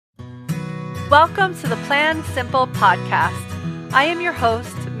Welcome to the Plan Simple podcast. I am your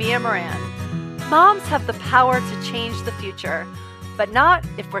host, Mia Moran. Moms have the power to change the future, but not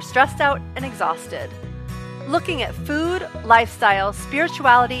if we're stressed out and exhausted. Looking at food, lifestyle,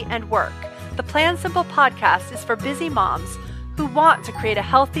 spirituality, and work, the Plan Simple podcast is for busy moms who want to create a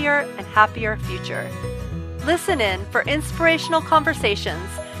healthier and happier future. Listen in for inspirational conversations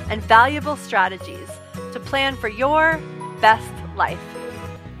and valuable strategies to plan for your best life.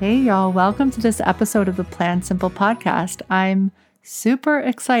 Hey y'all, welcome to this episode of the Plan Simple podcast. I'm super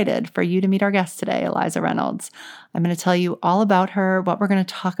excited for you to meet our guest today, Eliza Reynolds. I'm going to tell you all about her, what we're going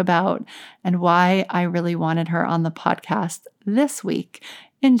to talk about, and why I really wanted her on the podcast this week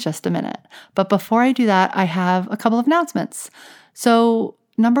in just a minute. But before I do that, I have a couple of announcements. So,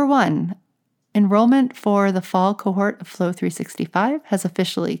 number one, enrollment for the fall cohort of Flow 365 has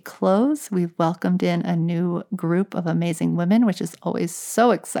officially closed. We've welcomed in a new group of amazing women, which is always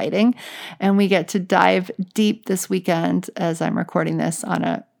so exciting. And we get to dive deep this weekend as I'm recording this on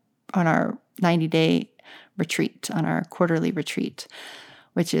our 90-day retreat, on our quarterly retreat,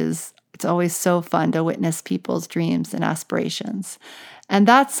 it's always so fun to witness people's dreams and aspirations. And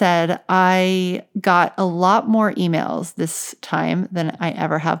that said, I got a lot more emails this time than I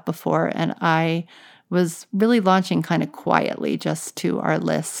ever have before. And I was really launching kind of quietly just to our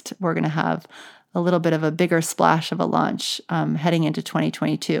list. We're going to have a little bit of a bigger splash of a launch heading into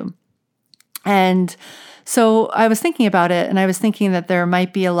 2022. And so I was thinking about it, and I was thinking that there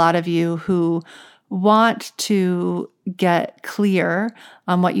might be a lot of you who want to get clear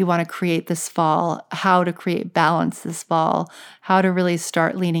on what you want to create this fall, how to create balance this fall, how to really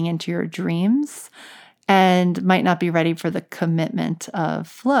start leaning into your dreams, and might not be ready for the commitment of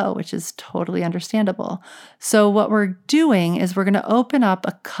flow, which is totally understandable. So what we're doing is we're going to open up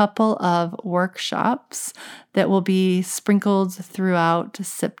a couple of workshops that will be sprinkled throughout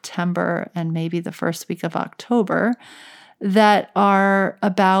September and maybe the first week of October that are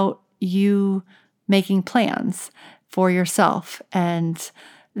about you making plans for yourself. And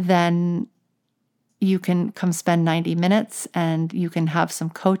then you can come spend 90 minutes and you can have some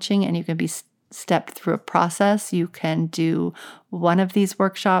coaching and you can be stepped through a process. You can do one of these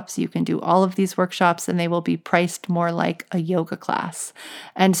workshops, you can do all of these workshops, and they will be priced more like a yoga class.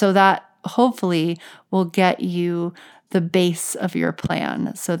 And so that hopefully will get you the base of your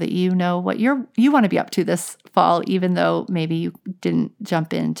plan so that you know what you want to be up to this fall, even though maybe you didn't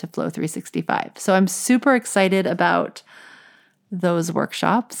jump into Flow 365. So I'm super excited about those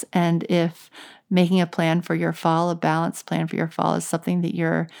workshops. And if making a plan for your fall, a balanced plan for your fall, is something that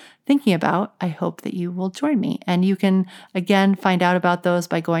you're thinking about, I hope that you will join me. And you can, again, find out about those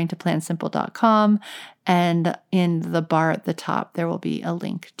by going to plansimple.com. And in the bar at the top, there will be a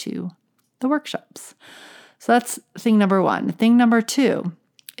link to the workshops. So that's thing number one. Thing number two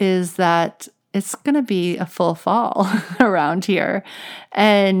is that it's going to be a full fall around here.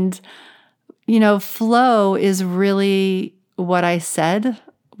 And, flow is really what I said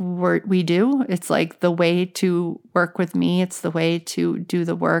we do. It's like the way to work with me. It's the way to do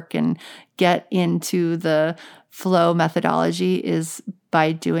the work and get into the flow methodology is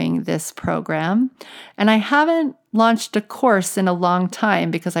by doing this program. And I haven't launched a course in a long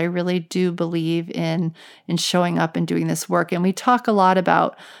time because I really do believe in showing up and doing this work. And we talk a lot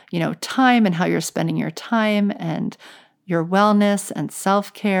about, time and how you're spending your time and your wellness and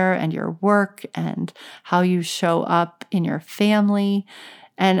self-care and your work and how you show up in your family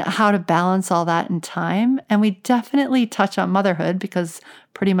and how to balance all that in time. And we definitely touch on motherhood because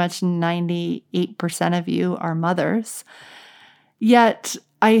pretty much 98% of you are mothers. Yet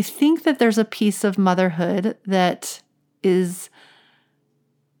I think that there's a piece of motherhood that is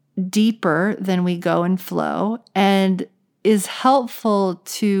deeper than we go in flow and is helpful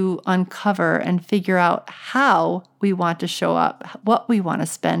to uncover and figure out how we want to show up, what we want to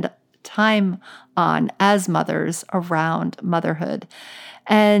spend time on as mothers around motherhood.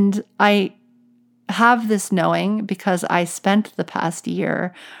 And I have this knowing because I spent the past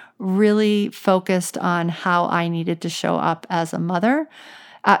year really focused on how I needed to show up as a mother,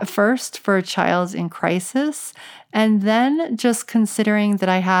 at first for a child in crisis, and then just considering that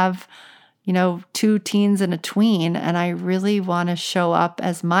I have, 2 teens and a tween, and I really want to show up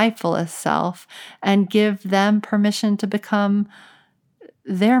as my fullest self and give them permission to become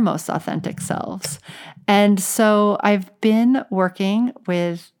their most authentic selves. And so I've been working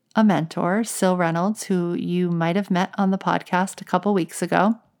with a mentor, Sil Reynolds, who you might have met on the podcast a couple weeks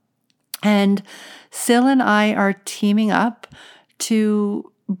ago. And Sil and I are teaming up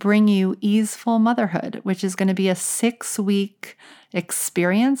to bring you Easeful Motherhood, which is going to be a 6-week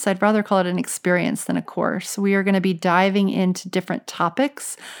experience. I'd rather call it an experience than a course. We are going to be diving into different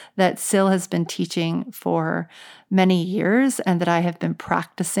topics that Sil has been teaching for many years and that I have been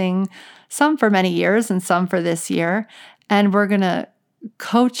practicing, some for many years and some for this year. And we're going to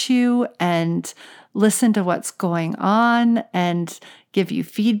coach you and listen to what's going on and give you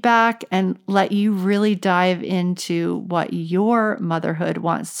feedback and let you really dive into what your motherhood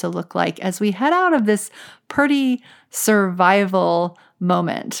wants to look like as we head out of this pretty survival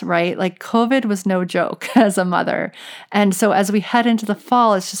moment, right? Like COVID was no joke as a mother. And so as we head into the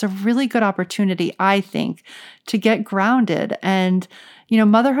fall, it's just a really good opportunity, I think, to get grounded. And,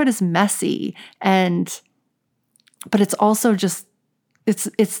 motherhood is messy but it's also just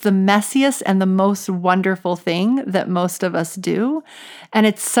it's the messiest and the most wonderful thing that most of us do. And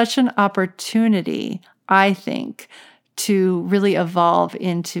it's such an opportunity, I think, to really evolve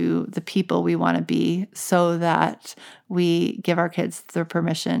into the people we want to be so that we give our kids the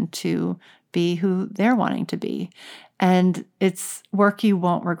permission to be who they're wanting to be. And it's work you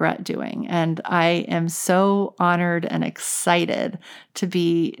won't regret doing. And I am so honored and excited to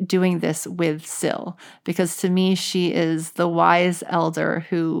be doing this with Sil, because to me, she is the wise elder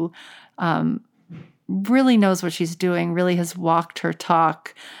who really knows what she's doing, really has walked her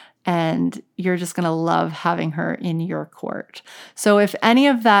talk. And you're just going to love having her in your court. So if any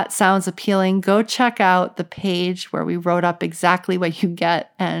of that sounds appealing, go check out the page where we wrote up exactly what you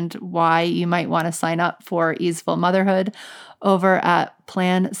get and why you might want to sign up for Easeful Motherhood over at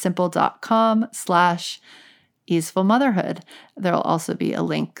plansimple.com/Easeful Motherhood. There'll also be a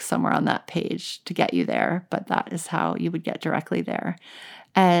link somewhere on that page to get you there, but that is how you would get directly there.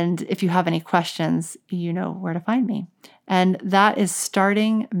 And if you have any questions, you know where to find me. And that is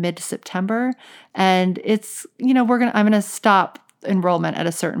starting mid-September. And it's, I'm going to stop enrollment at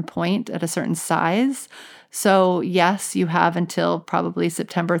a certain point, at a certain size. So yes, you have until probably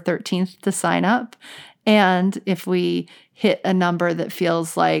September 13th to sign up. And if we hit a number that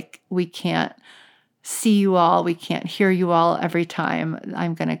feels like we can't see you all, we can't hear you all every time,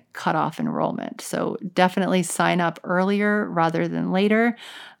 I'm going to cut off enrollment. So definitely sign up earlier rather than later.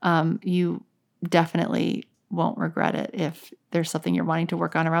 You definitely won't regret it if there's something you're wanting to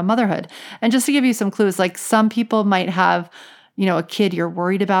work on around motherhood. And just to give you some clues, like some people might have, a kid you're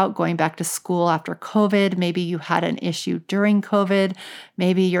worried about going back to school after COVID. Maybe you had an issue during COVID.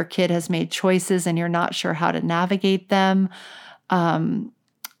 Maybe your kid has made choices and you're not sure how to navigate them.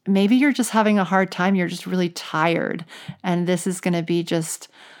 Maybe you're just having a hard time. You're just really tired. And this is going to be just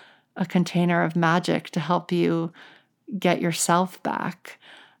a container of magic to help you get yourself back.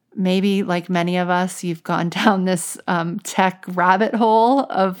 Maybe, like many of us, you've gone down this tech rabbit hole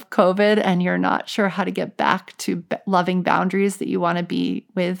of COVID and you're not sure how to get back to loving boundaries that you want to be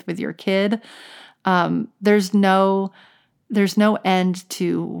with your kid. There's no end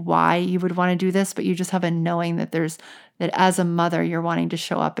to why you would want to do this, but you just have a knowing that that as a mother, you're wanting to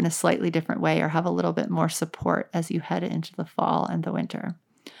show up in a slightly different way or have a little bit more support as you head into the fall and the winter.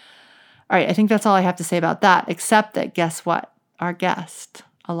 All right, I think that's all I have to say about that, except that guess what? Our guest,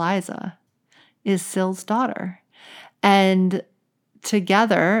 Eliza, is Sil's daughter. And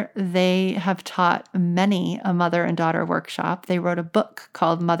together, they have taught many a mother and daughter workshop. They wrote a book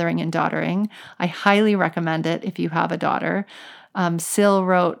called Mothering and Daughtering. I highly recommend it if you have a daughter. Sil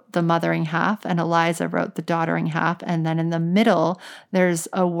wrote the mothering half and Eliza wrote the daughtering half. And then in the middle, there's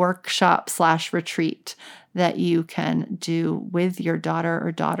a workshop/retreat that you can do with your daughter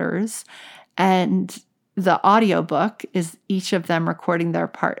or daughters. And the audiobook is each of them recording their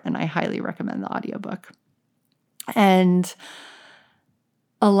part. And I highly recommend the audiobook. And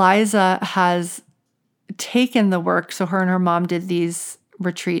Eliza has taken the work. So her and her mom did these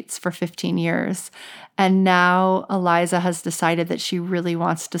retreats for 15 years. And now Eliza has decided that she really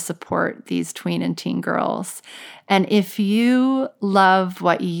wants to support these tween and teen girls. And if you love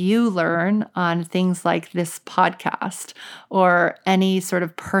what you learn on things like this podcast or any sort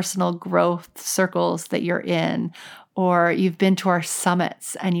of personal growth circles that you're in, or you've been to our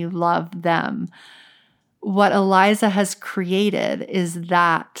summits and you love them, what Eliza has created is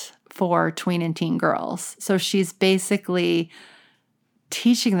that for tween and teen girls. So she's basically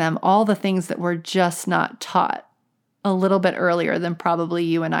teaching them all the things that were just not taught a little bit earlier than probably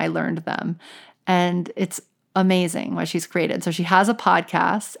you and I learned them. And it's amazing what she's created. So she has a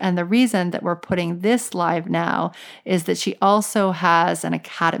podcast. And the reason that we're putting this live now is that she also has an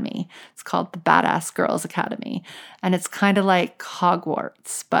academy. It's called the Badass Girls Academy. And it's kind of like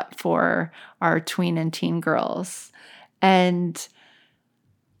Hogwarts, but for our tween and teen girls. And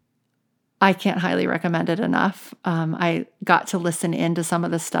I can't highly recommend it enough. I got to listen into some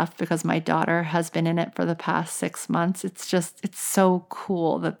of the stuff because my daughter has been in it for the past 6 months. It's so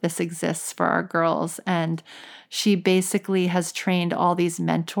cool that this exists for our girls. And she basically has trained all these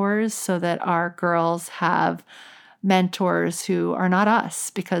mentors so that our girls have mentors who are not us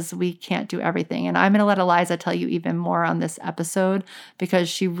because we can't do everything. And I'm going to let Eliza tell you even more on this episode because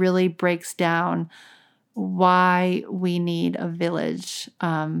she really breaks down why we need a village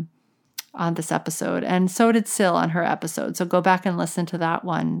on this episode. And so did Sil on her episode. So go back and listen to that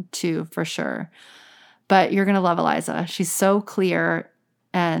one too, for sure. But you're going to love Eliza. She's so clear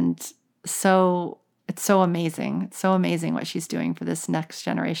and it's so amazing. It's so amazing what she's doing for this next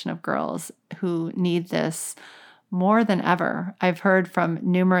generation of girls who need this more than ever. I've heard from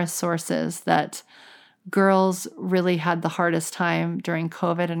numerous sources that girls really had the hardest time during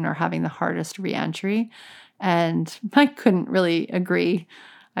COVID and are having the hardest reentry. And I couldn't really agree.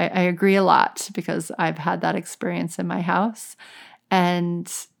 I agree a lot because I've had that experience in my house.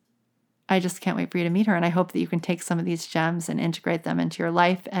 And I just can't wait for you to meet her. And I hope that you can take some of these gems and integrate them into your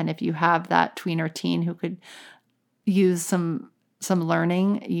life. And if you have that tween or teen who could use some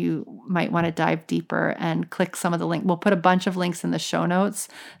learning, you might want to dive deeper and click some of the link. We'll put a bunch of links in the show notes.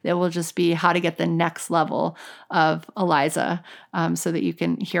 That will just be how to get the next level of Eliza so that you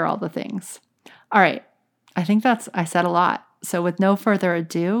can hear all the things. All right. I think I said a lot. So with no further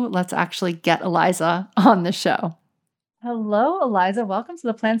ado, let's actually get Eliza on the show. Hello, Eliza. Welcome to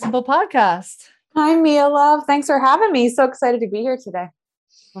the Plan Simple podcast. Hi, Mia love. Thanks for having me. So excited to be here today.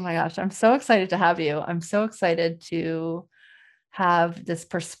 Oh my gosh. I'm so excited to have you. I'm so excited to have this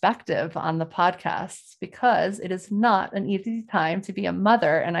perspective on the podcasts because it is not an easy time to be a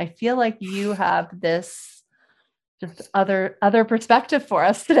mother. And I feel like you have this just other perspective for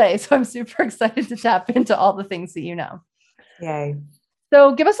us today. So I'm super excited to tap into all the things that you know. Yay.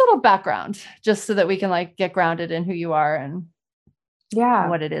 So give us a little background just so that we can get grounded in who you are and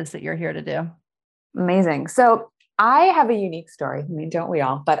what it is that you're here to do. Amazing. So I have a unique story. I mean, don't we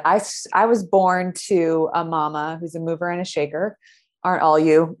all? But I was born to a mama who's a mover and a shaker. Aren't all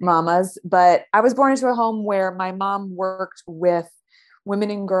you mamas? But I was born into a home where my mom worked with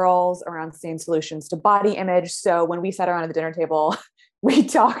women and girls around seeing solutions to body image. So when we sat around at the dinner table, we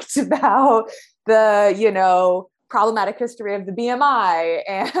talked about the, problematic history of the BMI.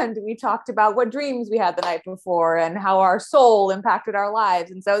 And we talked about what dreams we had the night before and how our soul impacted our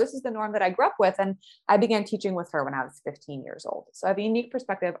lives. And so this is the norm that I grew up with. And I began teaching with her when I was 15 years old. So I have a unique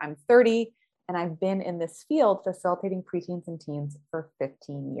perspective. I'm 30 and I've been in this field facilitating preteens and teens for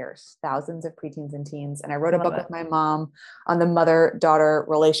 15 years, thousands of preteens and teens. And I wrote a book with my mom on the mother-daughter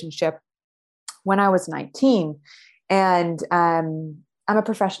relationship when I was 19. And, I'm a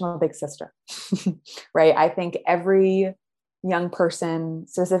professional big sister, right? I think every young person,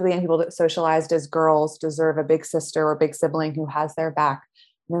 specifically young people that socialized as girls, deserve a big sister or big sibling who has their back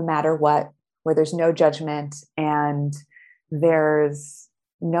no matter what, where there's no judgment and there's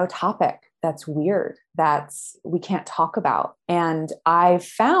no topic that's weird, we can't talk about. And I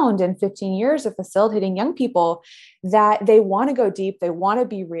found in 15 years of facilitating young people that they want to go deep, they want to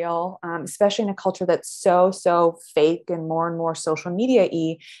be real, especially in a culture that's so fake and more social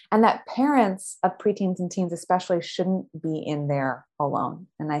media-y, and that parents of preteens and teens especially shouldn't be in there alone.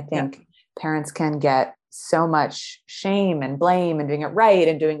 And I think parents can get so much shame and blame and doing it right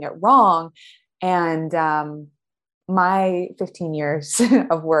and doing it wrong. And my 15 years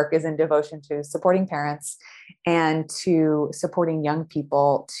of work is in devotion to supporting parents and to supporting young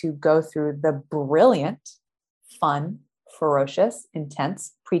people to go through the brilliant, fun, ferocious,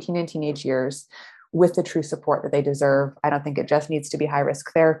 intense preteen and teenage years with the true support that they deserve. I don't think it just needs to be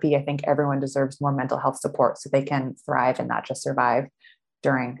high-risk therapy. I think everyone deserves more mental health support so they can thrive and not just survive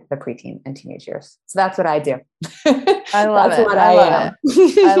during the preteen and teenage years. So that's what I do. I love it. I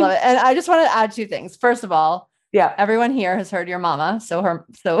love it. And I just want to add two things. First of all, everyone here has heard your mama. So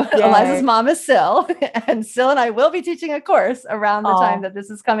Eliza's mom is Sil, and Sil and I will be teaching a course around the time that this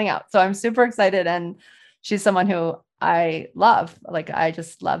is coming out. So I'm super excited. And she's someone who I love. I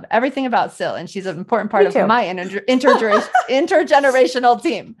just love everything about Sil. And she's an important part of my intergenerational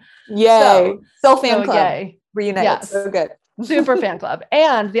team. Yay. Sil fan club. Yay. Reunite. Yes. So good. Super fan club.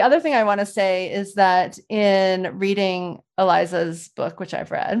 And the other thing I want to say is that in reading Eliza's book, which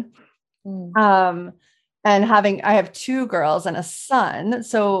I've read, and I have 2 girls and a son.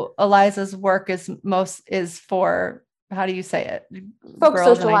 So Eliza's work is for, how do you say it? Folks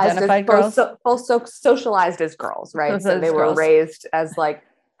girls socialized as girls. Socialized as girls, right? So they were raised as by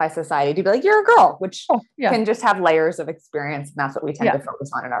society to be you're a girl, which can just have layers of experience. And that's what we tend to focus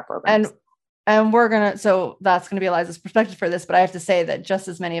on in our programs. And And so that's going to be Eliza's perspective for this, but I have to say that just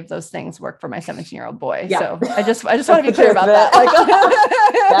as many of those things work for my 17-year-old boy. Yeah. So I just want to be clear about that.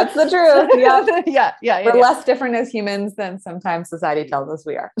 That's the truth. Yeah. Yeah. We're less different as humans than sometimes society tells us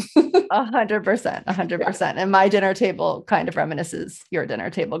we are. 100%. And my dinner table kind of reminisces your dinner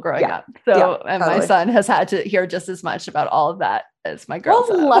table growing up. So, and totally. my son has had to hear just as much about all of that as my girls.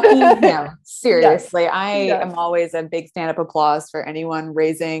 Well, lucky him. Seriously. Yes. I am always a big stand-up applause for anyone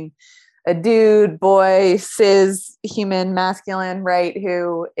raising a dude, boy, cis, human, masculine, right?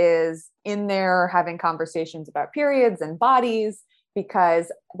 Who is in there having conversations about periods and bodies,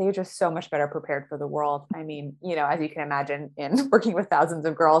 because they're just so much better prepared for the world. I mean, as you can imagine, in working with thousands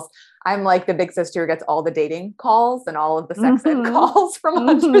of girls, I'm like the big sister who gets all the dating calls and all of the sex ed calls from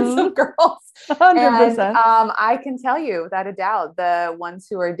hundreds of girls. 100%. And I can tell you without a doubt, the ones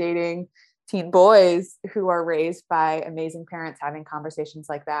who are dating teen boys who are raised by amazing parents having conversations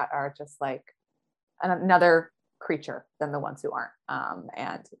like that are just like another creature than the ones who aren't.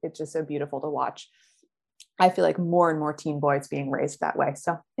 And it's just so beautiful to watch. I feel like more and more teen boys being raised that way.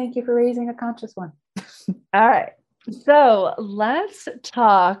 So thank you for raising a conscious one. All right. So let's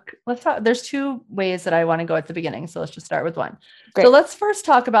talk. There's two ways that I want to go at the beginning. So let's just start with one. Great. So let's first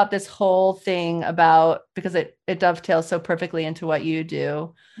talk about this whole thing because it dovetails so perfectly into what you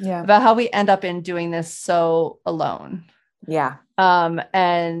do, about how we end up in doing this so alone. Yeah.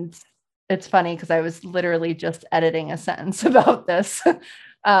 And it's funny because I was literally just editing a sentence about this,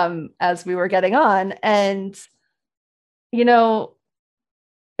 as we were getting on, and, it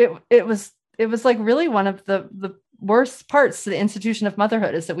was like really one of the worst parts to the institution of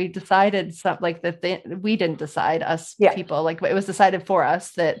motherhood is that we decided we didn't decide people, like it was decided for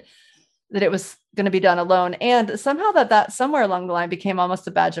us that it was going to be done alone. And somehow that somewhere along the line became almost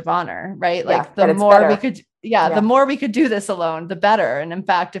a badge of honor, right? Like the more we could, the more we could do this alone, the better. And in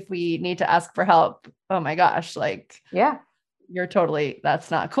fact, if we need to ask for help, oh my gosh, that's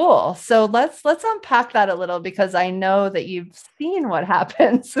not cool. So let's unpack that a little, because I know that you've seen what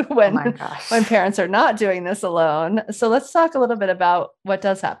happens when parents are not doing this alone. So let's talk a little bit about what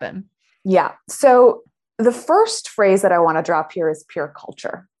does happen. Yeah. So the first phrase that I want to drop here is peer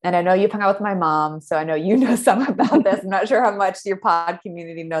culture. And I know you've hung out with my mom, so I know you know some about this. I'm not sure how much your pod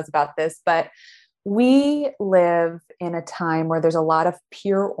community knows about this, but we live in a time where there's a lot of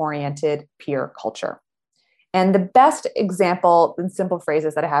peer-oriented peer culture. And the best example in simple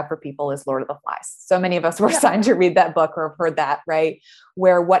phrases that I have for people is Lord of the Flies. So many of us were assigned to read that book or have heard that, right?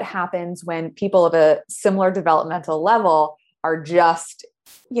 Where what happens when people of a similar developmental level are just,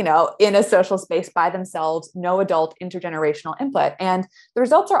 in a social space by themselves, no adult intergenerational input. And the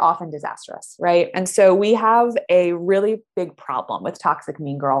results are often disastrous, right? And so we have a really big problem with toxic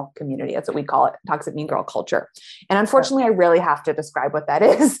mean girl community. That's what we call it, toxic mean girl culture. And unfortunately, I really have to describe what that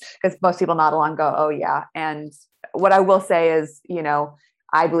is, because most people nod along and go, oh yeah. And what I will say is,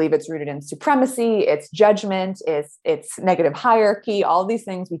 I believe it's rooted in supremacy, it's judgment, it's negative hierarchy, all these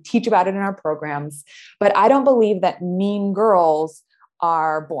things. We teach about it in our programs, but I don't believe that mean girls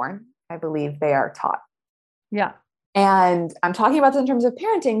are born. I believe they are taught. Yeah. And I'm talking about this in terms of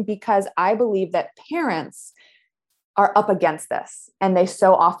parenting because I believe that parents are up against this and they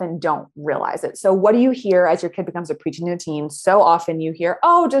so often don't realize it. So what do you hear as your kid becomes a preteen teen? So often you hear,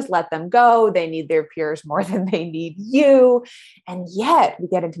 oh, just let them go. They need their peers more than they need you. And yet we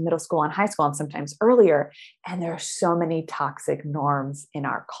get into middle school and high school and sometimes earlier, and there are so many toxic norms in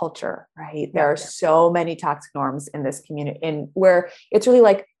our culture, right? There are so many toxic norms in this community, in where it's really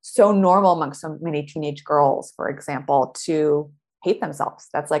like so normal amongst so many teenage girls, for example, to hate themselves.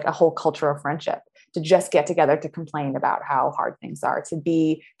 That's like a whole culture of friendship, to just get together to complain about how hard things are, to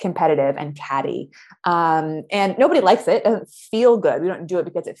be competitive and catty. And nobody likes it. It doesn't feel good. We don't do it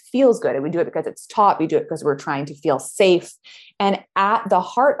because it feels good. We do it because it's taught. We do it because we're trying to feel safe. And at the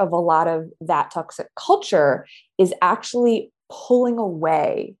heart of a lot of that toxic culture is actually pulling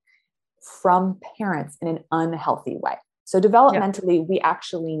away from parents in an unhealthy way. So developmentally, we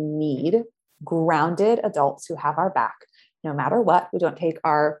actually need grounded adults who have our back, no matter what. We don't take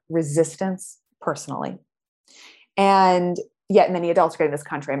our resistance personally. And yet many adults are getting this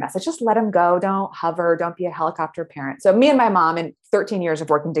contrary message. Just let them go. Don't hover. Don't be a helicopter parent. So me and my mom, in 13 years of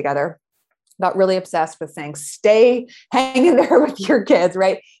working together, got really obsessed with saying, stay hanging there with your kids,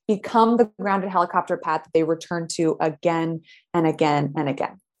 right? Become the grounded helicopter pad that they return to again and again and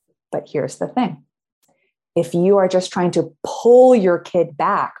again. But here's the thing. If you are just trying to pull your kid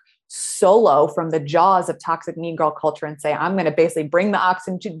back solo from the jaws of toxic mean girl culture and say, I'm going to basically bring the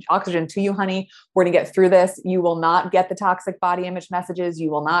oxygen to you, honey. We're going to get through this. You will not get the toxic body image messages. You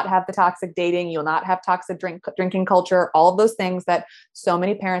will not have the toxic dating. You'll not have toxic drinking culture, all of those things that so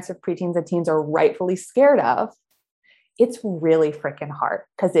many parents of preteens and teens are rightfully scared of. It's really freaking hard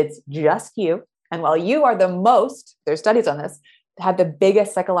because it's just you. And while you are there's studies on this, have the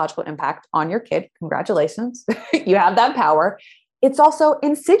biggest psychological impact on your kid. Congratulations. You have that power. It's also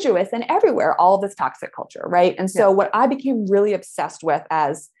insidious and everywhere, all of this toxic culture, right? And so what I became really obsessed with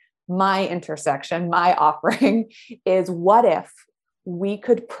as my intersection, my offering is, what if we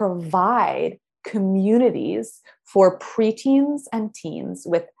could provide communities for preteens and teens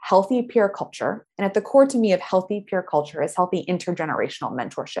with healthy peer culture? And at the core to me of healthy peer culture is healthy intergenerational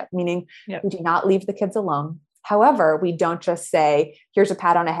mentorship, meaning we do not leave the kids alone. However, we don't just say, here's a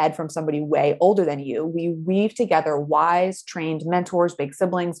pat on the head from somebody way older than you. We weave together wise, trained mentors, big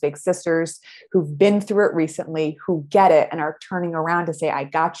siblings, big sisters who've been through it recently, who get it and are turning around to say, I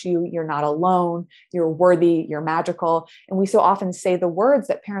got you. You're not alone. You're worthy. You're magical. And we so often say the words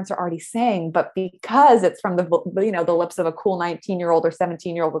that parents are already saying, but because it's from the lips of a cool 19-year-old or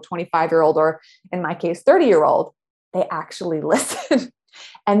 17-year-old or 25-year-old, or in my case, 30-year-old, they actually listen.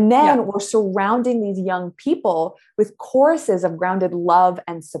 And then we're surrounding these young people with choruses of grounded love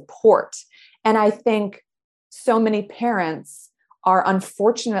and support. And I think so many parents are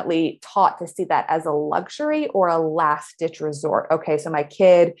unfortunately taught to see that as a luxury or a last ditch resort. Okay, so my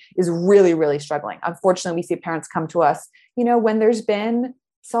kid is really, really struggling. Unfortunately, we see parents come to us, when there's been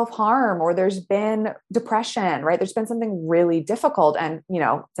self-harm or there's been depression, right? There's been something really difficult. And,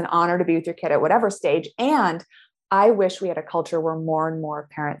 it's an honor to be with your kid at whatever stage. And I wish we had a culture where more and more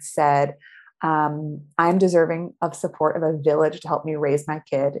parents said, I'm deserving of support of a village to help me raise my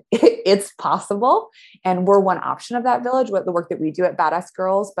kid. It's possible. And we're one option of that village with the work that we do at Badass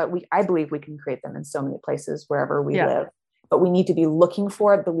Girls, but I believe we can create them in so many places wherever we live, but we need to be looking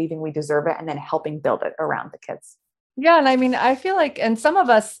for it, believing we deserve it, and then helping build it around the kids. Yeah. And I mean, I feel like, and some of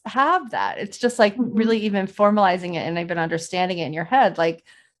us have that. It's just like really even formalizing it and even understanding it in your head. Like,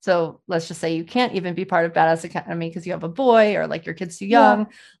 so let's just say you can't even be part of Badass Academy because you have a boy or like your kid's too young.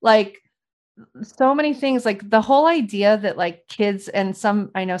 Like so many things, like the whole idea that like kids, and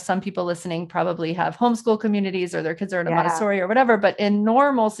I know some people listening probably have homeschool communities or their kids are in a Montessori or whatever, but in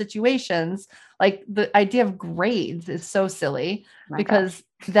normal situations, like the idea of grades is so silly because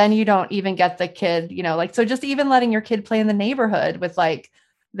then you don't even get the kid, so just even letting your kid play in the neighborhood with like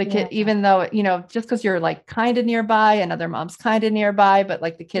the kid, even though, just because you're like kind of nearby, another mom's kind of nearby, but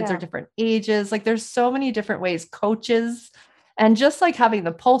like the kids are different ages. Like there's so many different ways, coaches, and just like having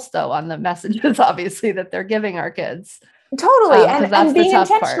the pulse though on the messages, obviously, that they're giving our kids. Totally. And being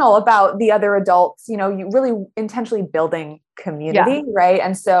intentional about the other adults, you really intentionally building community, right?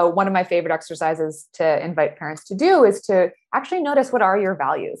 And so one of my favorite exercises to invite parents to do is to actually notice, what are your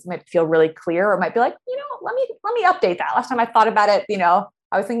values? It might feel really clear, or it might be like, let me update that. Last time I thought about it,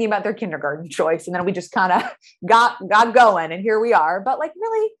 I was thinking about their kindergarten choice, and then we just kind of got going, and here we are. But like,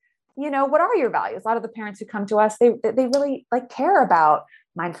 really, what are your values? A lot of the parents who come to us, they really like care about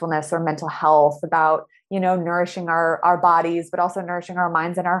mindfulness or mental health, about, nourishing our bodies, but also nourishing our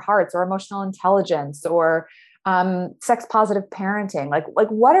minds and our hearts, or emotional intelligence, or sex positive parenting. Like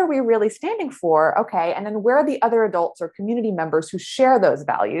what are we really standing for? Okay. And then where are the other adults or community members who share those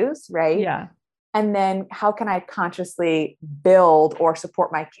values? Right. Yeah. And then how can I consciously build or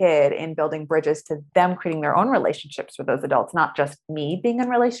support my kid in building bridges to them creating their own relationships with those adults, not just me being in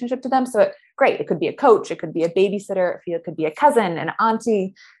relationship to them. So great. It could be a coach. It could be a babysitter. It could be a cousin, an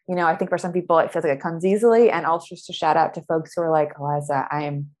auntie. I think for some people, it feels like it comes easily. And also just a shout out to folks who are like, Eliza, I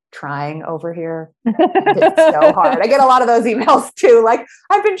am trying over here. It's so hard. I get a lot of those emails too. Like,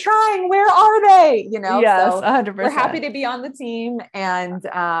 I've been trying, where are they? Yes, so 100%. We're happy to be on the team, and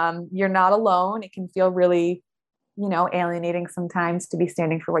you're not alone. It can feel really, alienating sometimes to be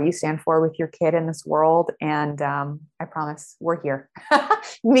standing for what you stand for with your kid in this world. And I promise we're here.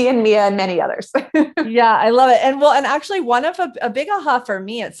 Me and Mia and many others. Yeah, I love it. And actually one of a big aha for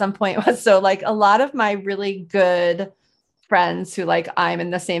me at some point was, so like a lot of my really good friends who like I'm in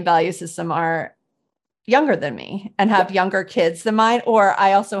the same value system are younger than me and have younger kids than mine. Or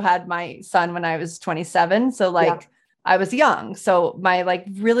I also had my son when I was 27. So like I was young. So my like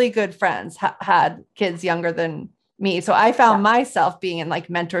really good friends had kids younger than me. So I found myself being in like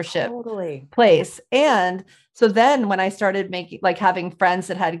mentorship place. And so then when I started having friends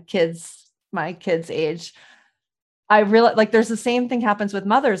that had kids, my kids' age, I realized like there's the same thing happens with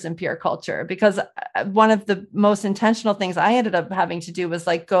mothers in peer culture, because one of the most intentional things I ended up having to do was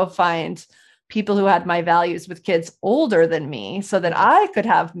like go find people who had my values with kids older than me so that I could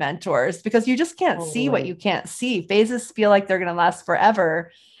have mentors, because you just can't see what you can't see. Phases feel like they're going to last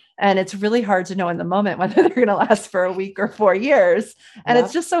forever. And it's really hard to know in the moment whether they're going to last for a week or 4 years. And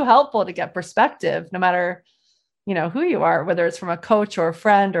it's just so helpful to get perspective, no matter, who you are, whether it's from a coach or a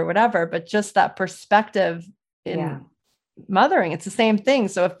friend or whatever, but just that perspective in mothering, it's the same thing.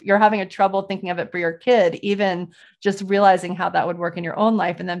 So if you're having a trouble thinking of it for your kid, even just realizing how that would work in your own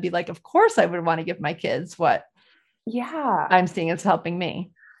life, and then be like, of course I would want to give my kids what I'm seeing is helping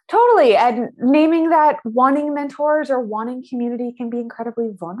me. Totally. And naming that wanting mentors or wanting community can be incredibly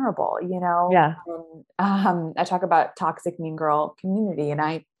vulnerable, Yeah. I talk about toxic mean girl community, and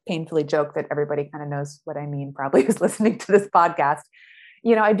I painfully joke that everybody kind of knows what I mean, probably who's listening to this podcast.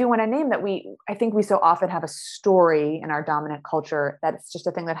 I do want to name that I think we so often have a story in our dominant culture that it's just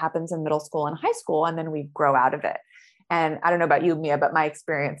a thing that happens in middle school and high school, and then we grow out of it. And I don't know about you, Mia, but my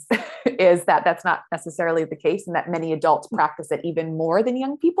experience is that that's not necessarily the case, and that many adults practice it even more than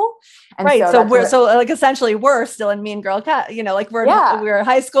young people. And right. So like essentially we're still in Mean Girl Cat, like we're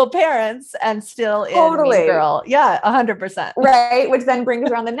high school parents and still in Mean Girl. Yeah. 100%. Right. Which then brings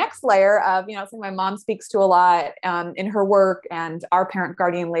around the next layer of, something my mom speaks to a lot in her work, and our parent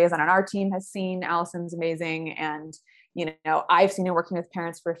guardian liaison on our team has seen. Allison's amazing. And, I've seen it working with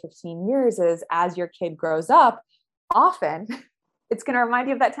parents for 15 years is as your kid grows up, often it's going to remind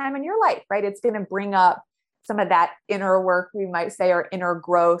you of that time in your life, right? It's going to bring up some of that inner work, we might say, or inner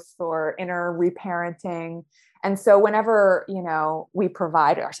growth or inner reparenting. And so whenever, we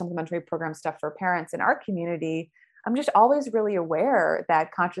provide our supplementary program stuff for parents in our community, I'm just always really aware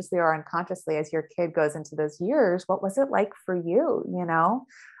that consciously or unconsciously, as your kid goes into those years, what was it like for you,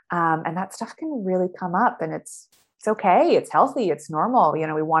 and that stuff can really come up, and it's okay. It's healthy. It's normal.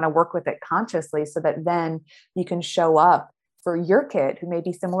 We want to work with it consciously so that then you can show up for your kid who may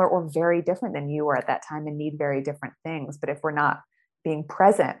be similar or very different than you were at that time and need very different things. But if we're not being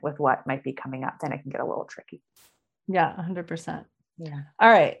present with what might be coming up, then it can get a little tricky. Yeah, 100%. Yeah. All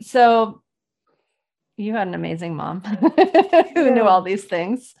right. So you had an amazing mom who knew all these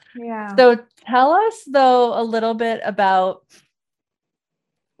things. Yeah. So tell us though, a little bit about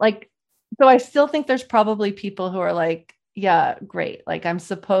so I still think there's probably people who are like, yeah, great. Like I'm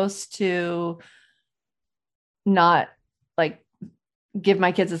supposed to not give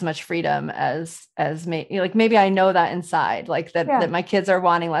my kids as much freedom as maybe I know that inside, that my kids are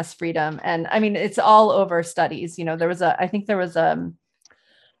wanting less freedom. And I mean, it's all over studies. I think there was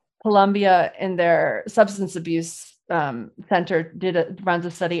Columbia in their substance abuse center runs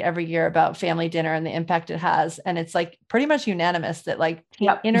a study every year about family dinner and the impact it has. And it's pretty much unanimous that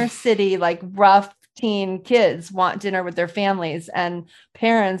inner city, rough teen kids want dinner with their families, and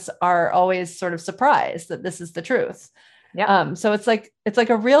parents are always sort of surprised that this is the truth. Yeah. So it's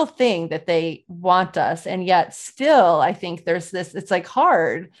a real thing that they want us. And yet still, I think there's this, it's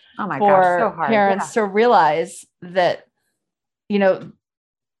hard for so hard. Parents to realize that,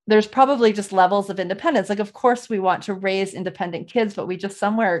 there's probably just levels of independence. Of course we want to raise independent kids, but we just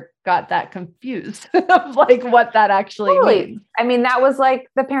somewhere got that confused of what that actually means. I mean, that was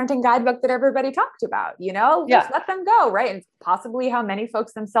the parenting guidebook that everybody talked about, just let them go. Right. And possibly how many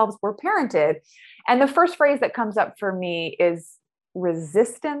folks themselves were parented. And the first phrase that comes up for me is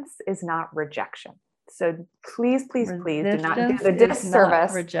resistance is not rejection. So please do not do the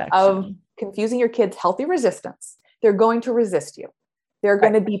disservice of confusing your kids' healthy resistance. They're going to resist you. They're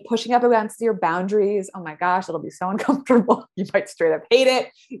going to be pushing up against your boundaries. Oh my gosh, it'll be so uncomfortable. You might straight up hate it.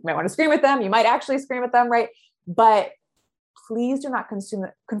 You might want to scream at them. You might actually scream at them, right? But please do not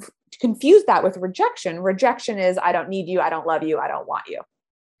confuse that with rejection. Rejection is, I don't need you. I don't love you. I don't want you.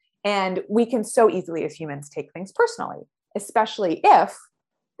 And we can so easily as humans take things personally, especially if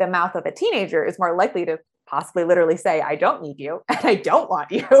the mouth of a teenager is more likely to possibly literally say, I don't need you, and I don't want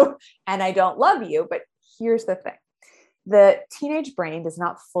you, and I don't love you. But here's the thing. The teenage brain does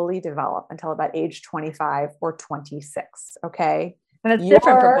not fully develop until about age 25 or 26. Okay. And it's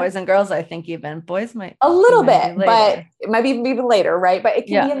different for boys and girls. I think even boys might a little bit, but it might be even later. Right. But it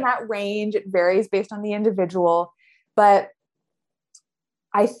can be in that range. It varies based on the individual. But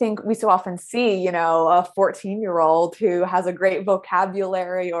I think we so often see, a 14-year-old who has a great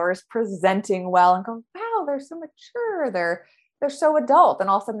vocabulary or is presenting well and go, wow, they're so mature. They're so adult. And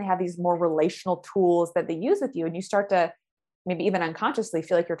all of a sudden they have these more relational tools that they use with you. And you start to maybe even unconsciously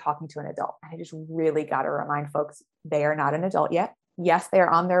feel like you're talking to an adult. And I just really got to remind folks, they are not an adult yet. Yes, they are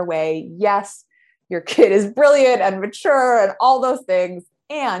on their way. Yes, your kid is brilliant and mature and all those things.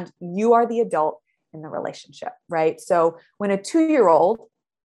 And you are the adult in the relationship, right? So when a 2-year-old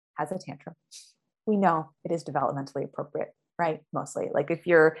has a tantrum, we know it is developmentally appropriate right? Mostly. Like if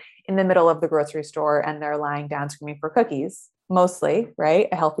you're in the middle of the grocery store and they're lying down screaming for cookies, mostly, right?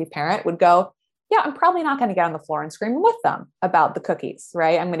 A healthy parent would go, yeah, I'm probably not going to get on the floor and scream with them about the cookies,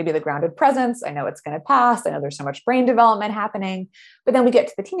 right? I'm going to be the grounded presence. I know it's going to pass. I know there's so much brain development happening. But then we get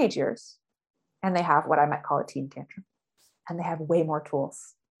to the teenage years and they have what I might call a teen tantrum. And they have way more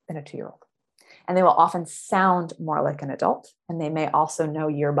tools than a 2-year-old. And they will often sound more like an adult. And they may also know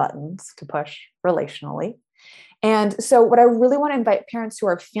your buttons to push relationally. And so what I really want to invite parents who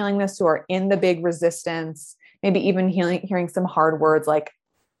are feeling this, who are in the big resistance, maybe even hearing some hard words like,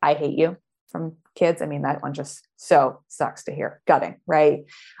 I hate you from kids. I mean, that one just so sucks to hear, gutting, right?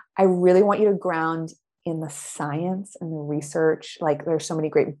 I really want you to ground in the science and the research. Like there's so many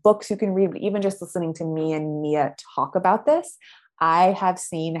great books you can read, but even just listening to me and Mia talk about this, I have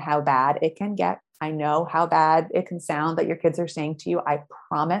seen how bad it can get. I know how bad it can sound that your kids are saying to you. I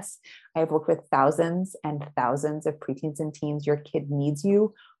promise I have worked with thousands and thousands of preteens and teens. Your kid needs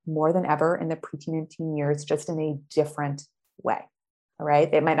you more than ever in the preteen and teen years, just in a different way. All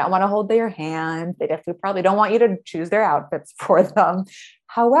right. They might not want to hold your hand. They definitely probably don't want you to choose their outfits for them.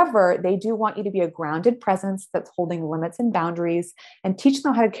 However, they do want you to be a grounded presence that's holding limits and boundaries and teach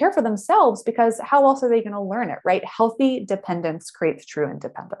them how to care for themselves, because how else are they going to learn it, right? Healthy dependence creates true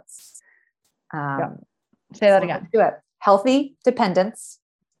independence. Say that again. Do it. Healthy dependence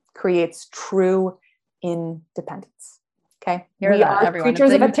creates true independence. Okay. Hear that, everyone. If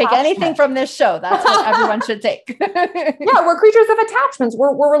you take anything from this show, that's what everyone should take. Yeah, we're creatures of attachments.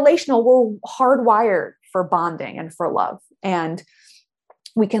 We're relational. We're hardwired for bonding and for love. And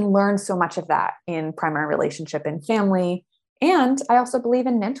we can learn so much of that in primary relationship and family. And I also believe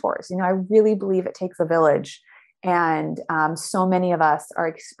in mentors. You know, I really believe it takes a village. And so many of us are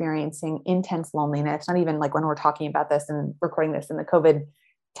experiencing intense loneliness, not even like when we're talking about this and recording this in the COVID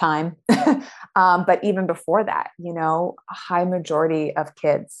time. But even before that, you know, a high majority of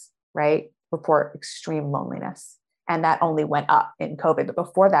kids, right, report extreme loneliness. And that only went up in COVID. But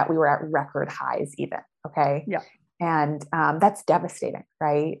before that, we were at record highs even. Okay. Yeah. And that's devastating,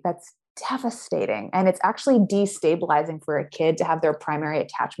 right? That's devastating. And it's actually destabilizing for a kid to have their primary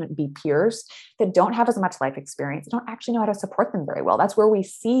attachment be peers that don't have as much life experience, don't actually know how to support them very well. That's where we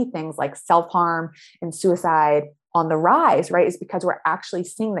see things like self-harm and suicide on the rise, right? Is because we're actually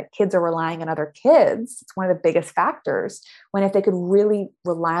seeing that kids are relying on other kids. It's one of the biggest factors, when if they could really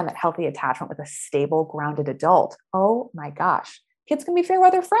rely on that healthy attachment with a stable, grounded adult, oh my gosh, kids can be fair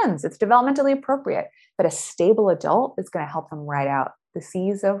weather friends. It's developmentally appropriate, but a stable adult is going to help them ride out the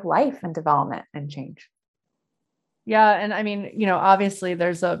seas of life and development and change. Yeah. And I mean, you know, obviously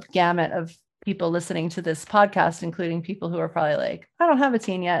there's a gamut of people listening to this podcast, including people who are probably like, I don't have a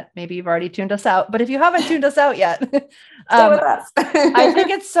teen yet. Maybe you've already tuned us out, but if you haven't tuned us out yet, stay with us. I think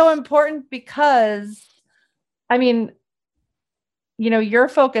it's so important because, I mean, you know, you're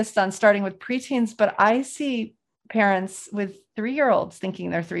focused on starting with preteens, but I see parents with 3-year-olds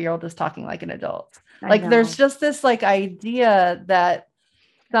thinking their 3-year-old is talking like an adult. Like there's just this like idea that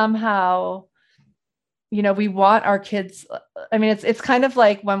somehow, you know, we want our kids. I mean, it's kind of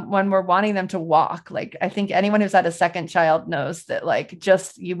like when we're wanting them to walk. Like, I think anyone who's had a second child knows that, like,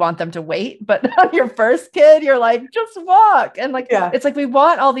 just, you want them to wait, but on your first kid, you're like, just walk. And like, It's like, we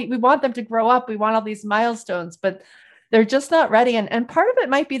want them to grow up. We want all these milestones, but they're just not ready. And part of it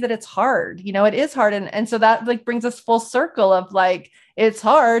might be that it's hard, you know, it is hard. And so that like brings us full circle of like, it's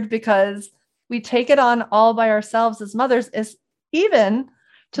hard because we take it on all by ourselves as mothers, is even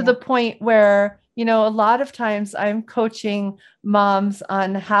to the point where, you know, a lot of times I'm coaching moms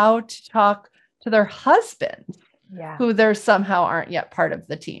on how to talk to their husbands who they're somehow aren't yet part of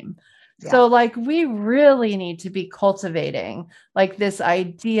the team. Yeah. So like, we really need to be cultivating like this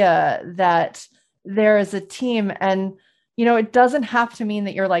idea that there is a team. And, you know, it doesn't have to mean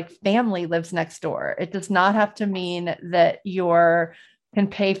that your like family lives next door. It does not have to mean that you're can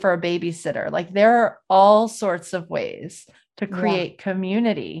pay for a babysitter. Like, there are all sorts of ways to create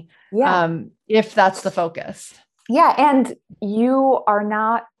community. If that's the focus. Yeah. And you are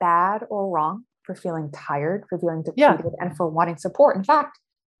not bad or wrong for feeling tired, for feeling depleted, and for wanting support. In fact,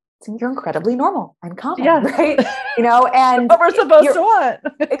 you're incredibly normal and common, right? You know, and what we're supposed to want.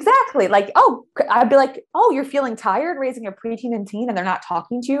 Exactly. Like, oh, I'd be like, oh, you're feeling tired raising a preteen and teen, and they're not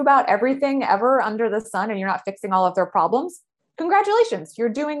talking to you about everything ever under the sun, and you're not fixing all of their problems. Congratulations. You're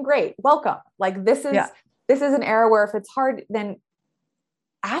doing great. Welcome. Like, this is an era where if it's hard, then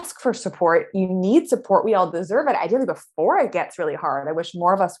ask for support. You need support. We all deserve it. Ideally before it gets really hard. I wish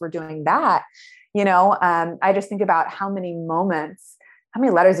more of us were doing that. You know, I just think about how many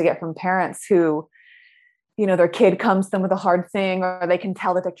letters you get from parents who, their kid comes to them with a hard thing, or they can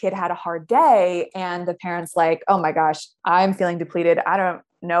tell that the kid had a hard day, and the parent's like, oh my gosh, I'm feeling depleted. I don't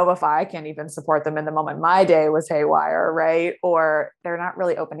know if I can even support them in the moment. My day was haywire, right? Or they're not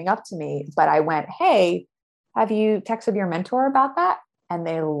really opening up to me. But I went, hey, have you texted your mentor about that? And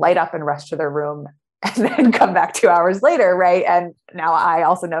they light up and rush to their room and then come back 2 hours later, right? And now I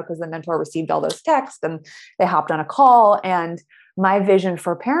also know, because the mentor received all those texts and they hopped on a call. And my vision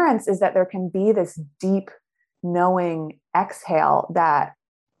for parents is that there can be this deep knowing exhale that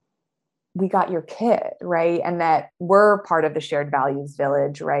we got your kid, right? And that we're part of the shared values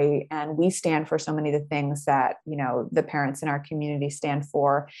village, right? And we stand for so many of the things that, the parents in our community stand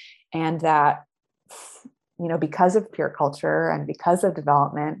for. And that, because of peer culture and because of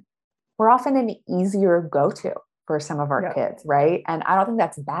development, we're often an easier go-to for some of our kids, right? And I don't think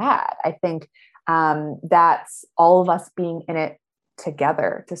that's bad. I think that's all of us being in it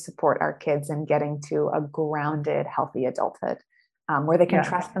together to support our kids and getting to a grounded, healthy adulthood where they can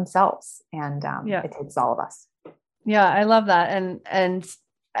trust themselves. And it takes all of us. Yeah, I love that. And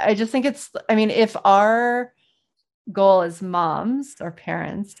I just think if our goal as moms or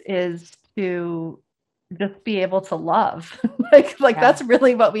parents is to just be able to love, that's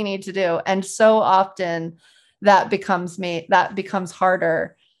really what we need to do. And so often that becomes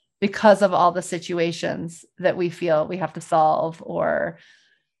harder because of all the situations that we feel we have to solve or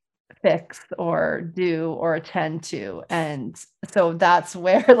fix or do or attend to. And so that's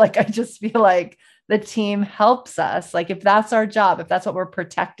where I just feel like the team helps us. If that's our job, if that's what we're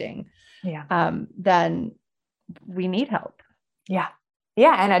protecting, then we need help. Yeah.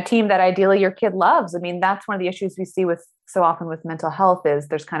 Yeah. And a team that ideally your kid loves. I mean, that's one of the issues we see so often with mental health is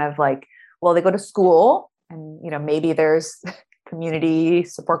there's kind of they go to school and, maybe there's community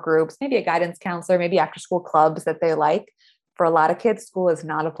support groups, maybe a guidance counselor, maybe after school clubs that they like. For a lot of kids, school is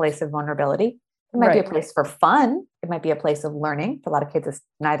not a place of vulnerability. It might be a place for fun. It might be a place of learning. For a lot of kids, it's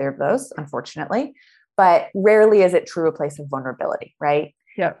neither of those, unfortunately, but rarely is it true a place of vulnerability. Right.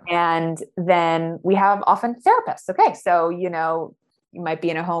 Yeah. And then we have often therapists. Okay. So, you might be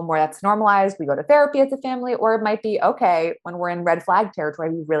in a home where that's normalized. We go to therapy as a family, or it might be, okay, when we're in red flag territory,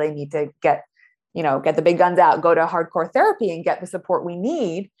 we really need to get the big guns out, go to hardcore therapy and get the support we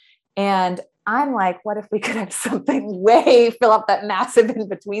need. And I'm like, what if we could have something fill up that massive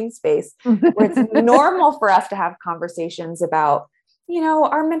in-between space where it's normal for us to have conversations about,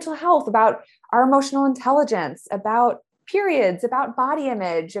 our mental health, about our emotional intelligence, about periods, about body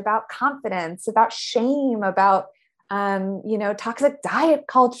image, about confidence, about shame, about, toxic diet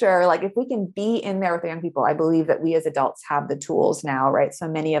culture. If we can be in there with the young people, I believe that we as adults have the tools now, right? So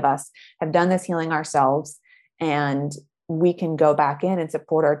many of us have done this healing ourselves, and we can go back in and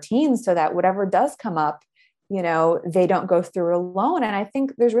support our teens so that whatever does come up, they don't go through alone. And I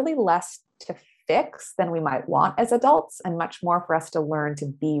think there's really less to fix than we might want as adults, and much more for us to learn to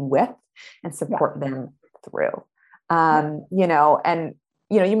be with and support them through.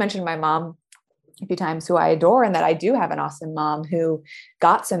 You mentioned my mom a few times, who I adore, and that I do have an awesome mom who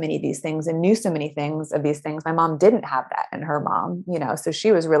got so many of these things and knew so many things of these things. My mom didn't have that in her mom, so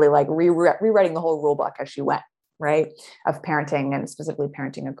she was really rewriting the whole rule book as she went, right, of parenting, and specifically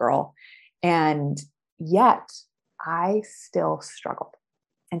parenting a girl. And yet I still struggled.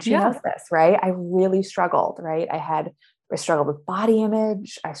 And she knows this, right? I really struggled, right? I struggled with body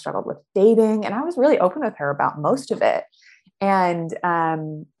image. I struggled with dating, and I was really open with her about most of it. And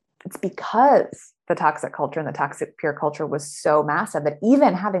it's because the toxic culture and the toxic peer culture was so massive that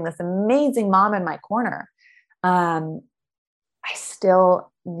even having this amazing mom in my corner, I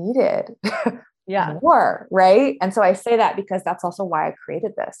still needed more. Right. And so I say that because that's also why I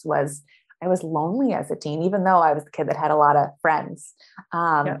created this. I was lonely as a teen, even though I was the kid that had a lot of friends.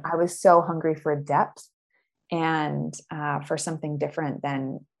 I was so hungry for depth and for something different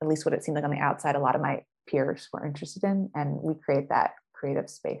than at least what it seemed like on the outside a lot of my peers were interested in. And we create that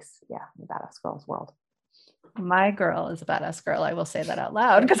creative space. Yeah. In the Badass Girls world. My girl is a badass girl. I will say that out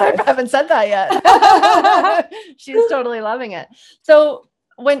loud because I haven't said that yet. She's totally loving it. So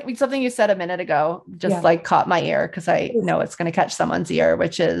something you said a minute ago just caught my ear, because I know it's going to catch someone's ear,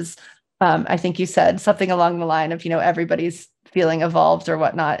 which is, I think you said something along the line of, everybody's feeling evolved or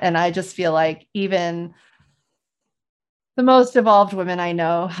whatnot. And I just feel like even the most evolved women I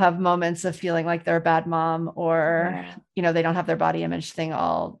know have moments of feeling like they're a bad mom, or, they don't have their body image thing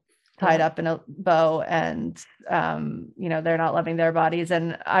all tied up in a bow, and, they're not loving their bodies.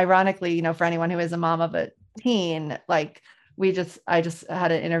 And ironically, for anyone who is a mom of a teen, I just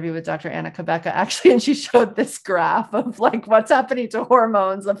had an interview with Dr. Anna Kabeka actually, and she showed this graph of what's happening to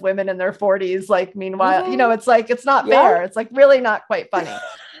hormones of women in their 40s. Meanwhile, it's not fair. It's really not quite funny.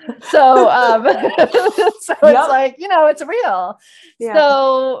 So it's like, it's real. Yeah.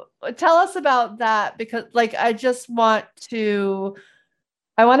 So tell us about that, because like, I want to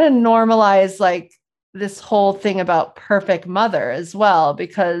normalize like this whole thing about perfect mother as well,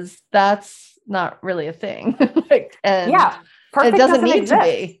 because that's not really a thing. And perfect it doesn't need exist to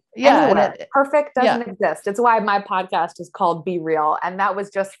be. Yeah. anywhere. Perfect doesn't Yeah. exist. It's why my podcast is called Be Real. And that was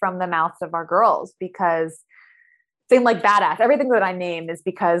just from the mouths of our girls, because same like badass, everything that I named is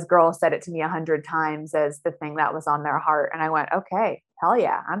because girls said it to me 100 times as the thing that was on their heart. And I went, okay, hell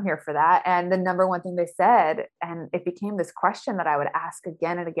yeah, I'm here for that. And the number one thing they said, and it became this question that I would ask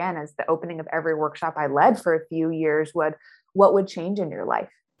again and again as the opening of every workshop I led for a few years, what would change in your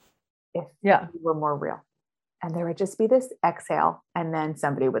life if you were more real? And there would just be this exhale. And then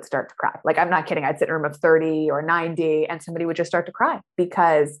somebody would start to cry. Like, I'm not kidding. I'd sit in a room of 30 or 90 and somebody would just start to cry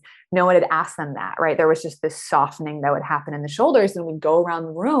because no one had asked them that, right? There was just this softening that would happen in the shoulders, and we'd go around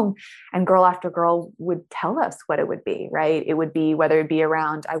the room and girl after girl would tell us what it would be, right? It would be, whether it be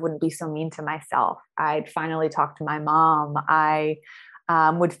around, I wouldn't be so mean to myself. I'd finally talk to my mom. I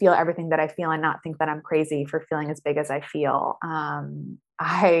would feel everything that I feel and not think that I'm crazy for feeling as big as I feel.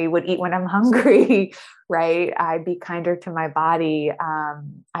 I would eat when I'm hungry, right? I'd be kinder to my body.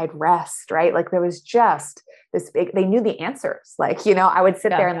 I'd rest, right? Like, there was just this big, they knew the answers. Like, I would sit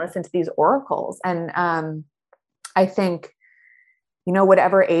there and listen to these oracles. And I think,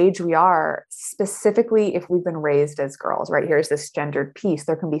 whatever age we are, specifically if we've been raised as girls, right? Here's this gendered piece.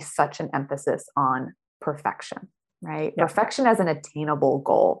 There can be such an emphasis on perfection, right? Yeah. Perfection as an attainable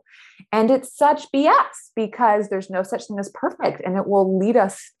goal. And it's such BS, because there's no such thing as perfect, and it will lead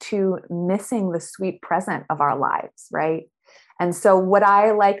us to missing the sweet present of our lives, right? And so what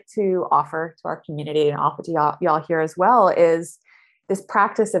I like to offer to our community and offer to y'all here as well is this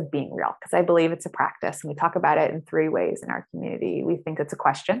practice of being real, because I believe it's a practice. And we talk about it in 3 ways in our community. We think it's a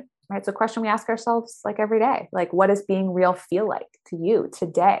question, right? It's a question we ask ourselves like every day. Like, what does being real feel like to you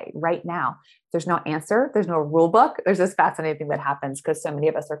today, right now? There's no answer. There's no rule book. There's this fascinating thing that happens because so many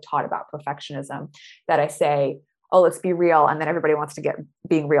of us are taught about perfectionism that I say, oh, let's be real. And then everybody wants to get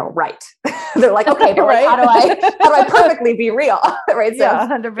being real right. They're like, okay, but like, how do I perfectly be real? Right. So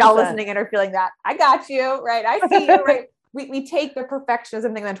 100%. Y'all listening and are feeling that, I got you, right? I see you, right? We take the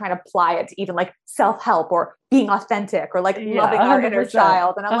perfectionism thing and then try to apply it to even like self-help or being authentic or like loving our inner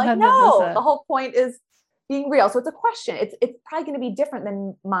child. And I'm like, 100%. no, the whole point is being real. So it's a question. It's probably going to be different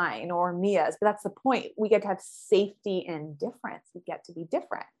than mine or Mia's, but that's the point. We get to have safety in difference. We get to be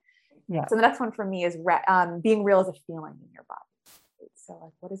different. Yeah. So the next one for me is being real is a feeling in your body. So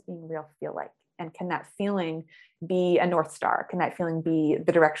like, what does being real feel like? And can that feeling be a North Star? Can that feeling be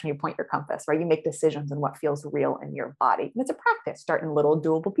the direction you point your compass, right? You make decisions on what feels real in your body. And it's a practice. Start in little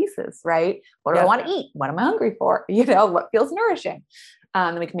doable pieces, right? What do I want to eat? What am I hungry for? What feels nourishing?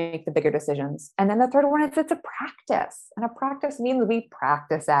 Then we can make the bigger decisions. And then the third one is it's a practice. And a practice means we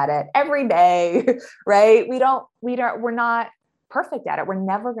practice at it every day, right? We're not perfect at it. We're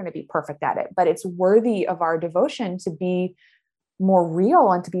never going to be perfect at it, but it's worthy of our devotion to be more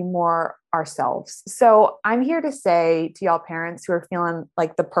real and to be more ourselves. So I'm here to say to y'all parents who are feeling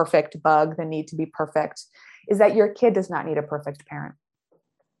like the perfect bug, the need to be perfect, is that your kid does not need a perfect parent.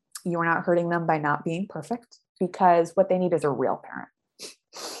 You are not hurting them by not being perfect, because what they need is a real parent.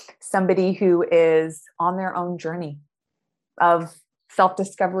 Somebody who is on their own journey of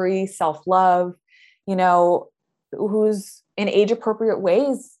self-discovery, self-love, who's in age-appropriate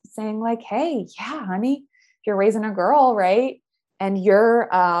ways saying like, hey, yeah, honey, if you're raising a girl, right? And you're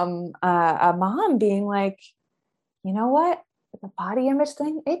a mom being like, you know what? The body image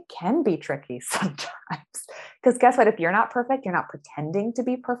thing, it can be tricky sometimes. Because guess what? If you're not perfect, you're not pretending to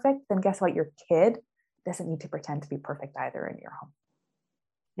be perfect, then guess what? Your kid doesn't need to pretend to be perfect either in your home.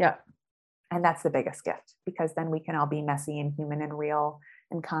 Yeah. And that's the biggest gift, because then we can all be messy and human and real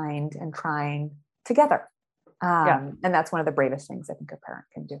and kind and trying together. And that's one of the bravest things I think a parent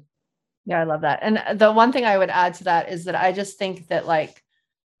can do. Yeah, I love that. And the one thing I would add to that is that I just think that like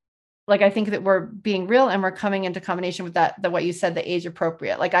I think that we're being real and we're coming into combination with that, what you said, the age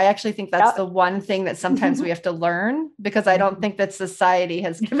appropriate. Like, I actually think that's the one thing that sometimes we have to learn, because I don't think that society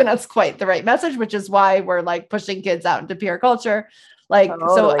has given us quite the right message, which is why we're like pushing kids out into peer culture. Like,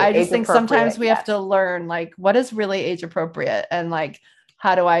 totally. So I just think sometimes we have to learn like what is really age appropriate and like,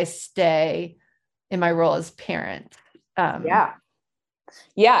 how do I stay in my role as parent?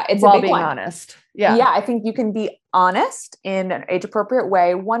 Yeah, it's while a big being one. honest. Yeah, I think you can be honest in an age appropriate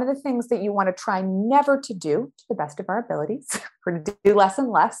way. One of the things that you want to try never to do, to the best of our abilities, or to do less and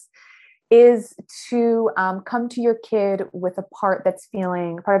less, is to come to your kid with a part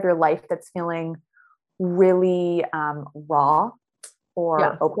of your life that's feeling really raw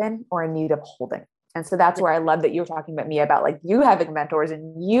or open or in need of holding. And so that's where I love that you were talking about, Mia, about like you having mentors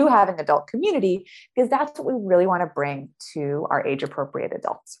and you having adult community, because that's what we really want to bring to our age appropriate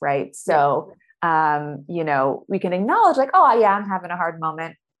adults. Right. So, you know, we can acknowledge like, oh yeah, I'm having a hard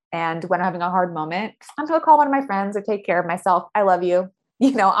moment. And when I'm having a hard moment, I'm going to call one of my friends or take care of myself. I love you.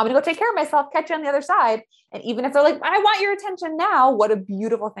 You know, I'm going to go take care of myself, catch you on the other side. And even if they're like, I want your attention now, what a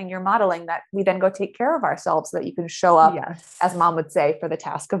beautiful thing you're modeling, that we then go take care of ourselves so that you can show up, as mom would say, for the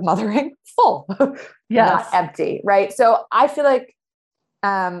task of mothering full, not empty. Right. So I feel like,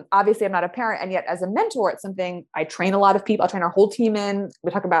 obviously I'm not a parent, and yet as a mentor, it's something I train a lot of people. I'll train our whole team in.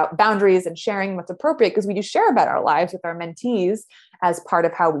 We talk about boundaries and sharing what's appropriate, because we do share about our lives with our mentees as part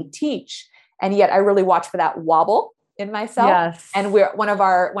of how we teach. And yet I really watch for that wobble in myself. And one of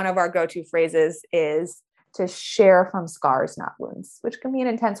our go-to phrases is to share from scars, not wounds, which can be an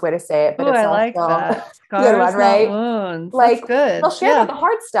intense way to say it, but it's also like that. Scars, good one, right? Wounds. Like, that's good. They'll share about the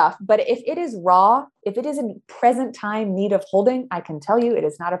hard stuff, but if it is raw, if it is in present time need of holding, I can tell you it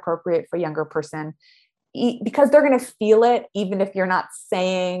is not appropriate for a younger person, because they're going to feel it, even if you're not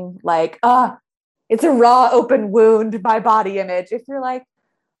saying like, it's a raw open wound by body image. If you're like,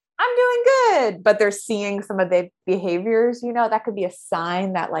 I'm doing good, but they're seeing some of the behaviors, you know, that could be a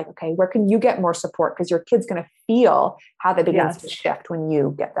sign that like, okay, where can you get more support? Because your kid's going to feel how that begins to shift when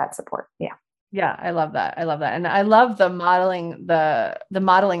you get that support. Yeah. Yeah. I love that. I love that. And I love the modeling, the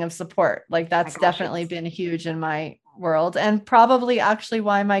modeling of support. Like that's definitely been huge in my world, and probably actually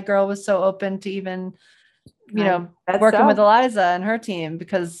why my girl was so open to even, you know, working with Eliza and her team,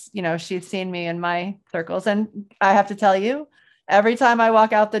 because, you know, she's seen me in my circles. And I have to tell you, every time I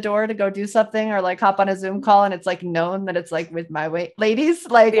walk out the door to go do something or like hop on a Zoom call and it's like known that it's like with my ladies,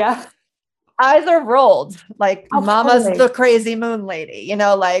 like eyes are rolled, like mama's the crazy moon lady, you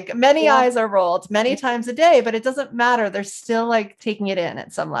know, like many eyes are rolled many times a day, but it doesn't matter. They're still like taking it in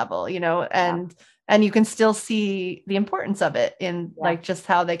at some level, you know, and you can still see the importance of it in like just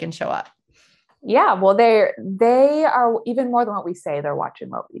how they can show up. Yeah. Well, they are even more than what we say. They're watching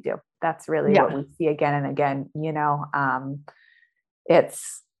what we do. That's really what we see again and again, you know.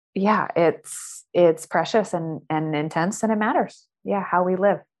 It's precious and intense, and it matters. Yeah. How we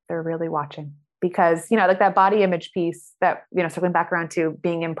live. They're really watching, because, you know, like that body image piece that, you know, circling back around to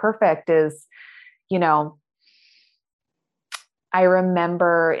being imperfect is, you know, I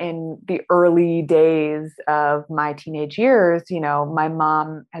remember in the early days of my teenage years, you know, my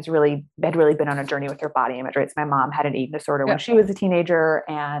mom had really been on a journey with her body image, right? So my mom had an eating disorder when she was a teenager.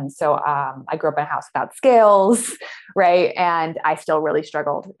 And so I grew up in a house without scales, right? And I still really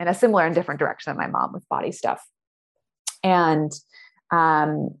struggled in a similar and different direction than my mom with body stuff. And,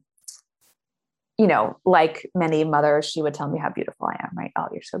 you know, like many mothers, she would tell me how beautiful I am, right? Oh,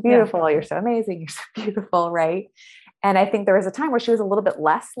 you're so beautiful. You're so amazing. You're so beautiful, right? And I think there was a time where she was a little bit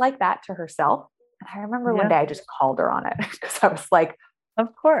less like that to herself. And I remember one day I just called her on it, because I was like,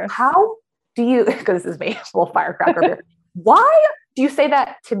 of course, how do you, because this is me, a little firecracker here. Why do you say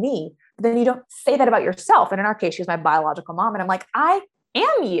that to me? But then you don't say that about yourself. And in our case, she was my biological mom. And I'm like, I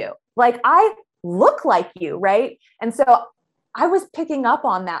am you. Like, I look like you. Right. And so I was picking up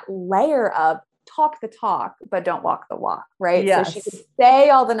on that layer of talk the talk, but don't walk the walk. Right. So she could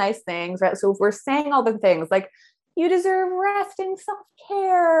say all the nice things. Right. So if we're saying all the things like, you deserve resting,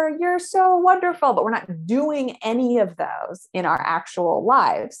 self-care, you're so wonderful, but we're not doing any of those in our actual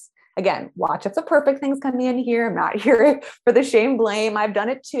lives. Again, watch if the perfect things come in here. I'm not here for the shame, blame. I've done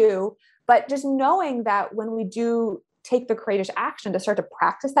it too. But just knowing that when we do take the courageous action to start to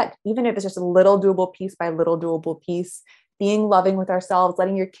practice that, even if it's just a little doable piece by little doable piece, being loving with ourselves,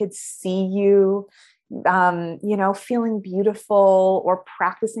 letting your kids see you, you know, feeling beautiful, or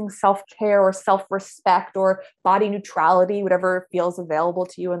practicing self-care or self-respect or body neutrality, whatever feels available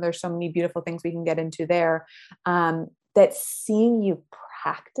to you. And there's so many beautiful things we can get into there. That seeing you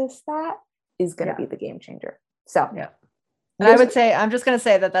practice that is going to be the game changer. So, and I would say, I'm just going to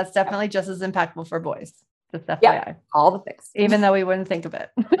say that that's definitely just as impactful for boys. Just FYI. All the things, even though we wouldn't think of it.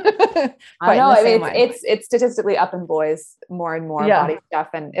 I know. I mean, it's statistically up in boys more and more body stuff,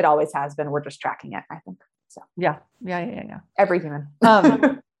 and it always has been. We're just tracking it, I think. So yeah. Every human.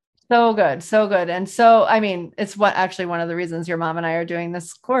 So good. And so, I mean, it's actually one of the reasons your mom and I are doing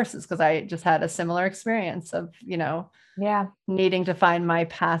this course is because I just had a similar experience of, you know, needing to find my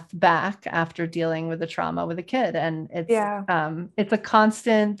path back after dealing with the trauma with a kid. And it's a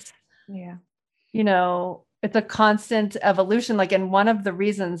constant, you know, it's a constant evolution. Like, and one of the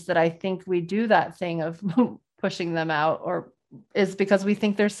reasons that I think we do that thing of pushing them out is because we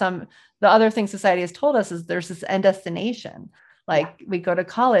think the other thing society has told us is there's this end destination. Like we go to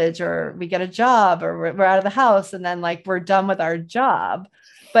college or we get a job or we're out of the house and then like we're done with our job.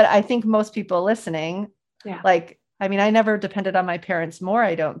 But I think most people listening, like, I mean, I never depended on my parents more.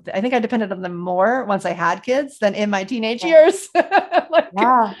 I think I depended on them more once I had kids than in my teenage years. Like,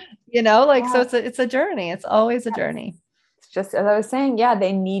 you know, like, so it's a journey. It's always a journey. It's just, as I was saying,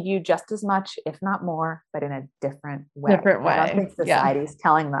 they need you just as much, if not more, but in a different way. I don't think society is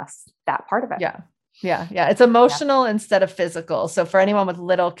telling us that part of it. Yeah. It's emotional instead of physical. So for anyone with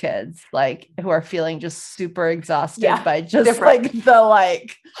little kids, like who are feeling just super exhausted by just like the,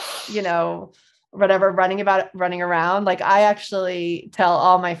 like, you know, whatever, running around. Like I actually tell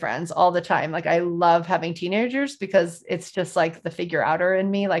all my friends all the time, like I love having teenagers because it's just like the figure outer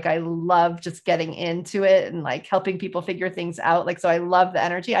in me. Like I love just getting into it and like helping people figure things out. Like, so I love the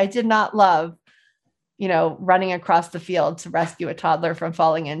energy. I did not love, you know, running across the field to rescue a toddler from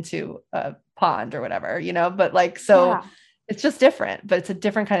falling into a pond or whatever, you know, but like, so it's just different, but it's a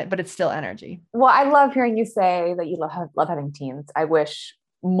different kind of, but it's still energy. Well, I love hearing you say that you love having teens. I wish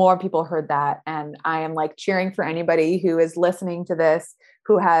more people heard that. And I am like cheering for anybody who is listening to this,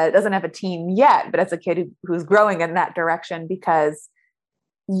 who doesn't have a teen yet, but as a kid who's growing in that direction, because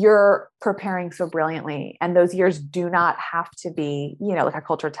you're preparing so brilliantly. And those years do not have to be, you know, like our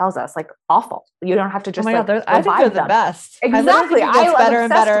culture tells us, like awful. You don't have to just I think they're the best. Exactly. I love better and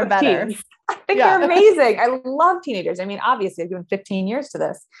better and better. Teens. I think they're amazing. I love teenagers. I mean, obviously I've given 15 years to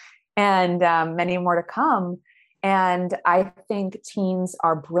this and many more to come. And I think teens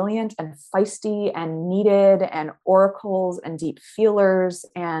are brilliant and feisty and needed and oracles and deep feelers,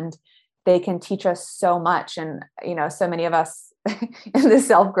 and they can teach us so much. And, you know, so many of us in the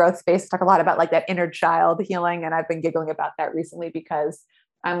self-growth space talk a lot about like that inner child healing. And I've been giggling about that recently because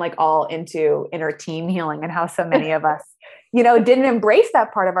I'm like all into inner teen healing and how so many of us, you know, didn't embrace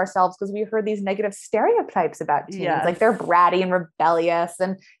that part of ourselves because we heard these negative stereotypes about teens. Like they're bratty and rebellious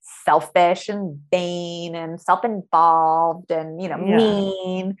and selfish and vain and self-involved and, you know,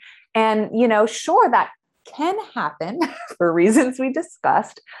 mean. And, you know, sure, that can happen for reasons we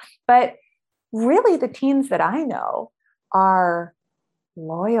discussed, but really the teens that I know are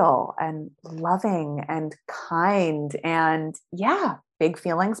loyal and loving and kind and big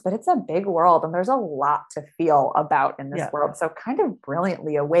feelings, but it's a big world and there's a lot to feel about in this world. So kind of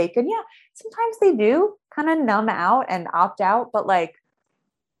brilliantly awake. And sometimes they do kind of numb out and opt out, but like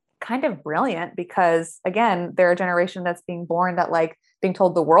kind of brilliant because again, they're a generation that's being born that like being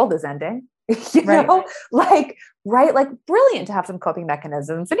told the world is ending, you know, like brilliant to have some coping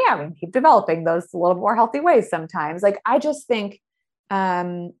mechanisms. And we can keep developing those a little more healthy ways sometimes. Like, I just think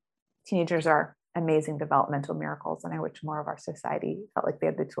teenagers are amazing developmental miracles. And I wish more of our society felt like they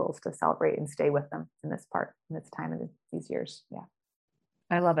had the tools to celebrate and stay with them in this time and these years. Yeah.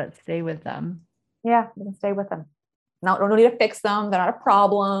 I love it. Stay with them. Yeah. We can stay with them. We don't need to fix them. They're not a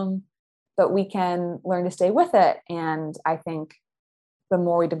problem, but we can learn to stay with it. And I think the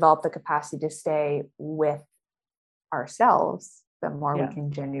more we develop the capacity to stay with ourselves, the more we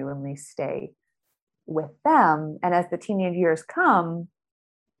can genuinely stay with them. And as the teenage years come,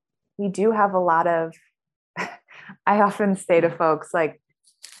 we do have a lot of, I often say to folks, like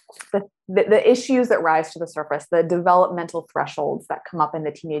the issues that rise to the surface, the developmental thresholds that come up in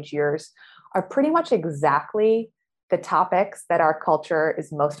the teenage years are pretty much exactly the topics that our culture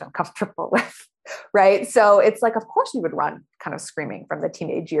is most uncomfortable with. Right. So it's like, of course we would run kind of screaming from the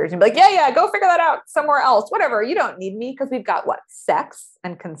teenage years and be like, go figure that out somewhere else, whatever. You don't need me. Because we've got sex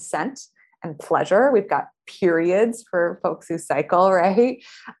and consent and pleasure. We've got periods for folks who cycle, right?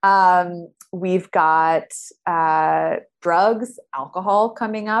 We've got drugs, alcohol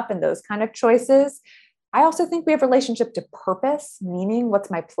coming up and those kind of choices. I also think we have relationship to purpose, meaning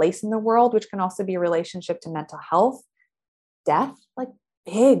what's my place in the world, which can also be a relationship to mental health, death, like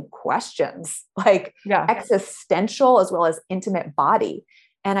big questions, like existential as well as intimate body.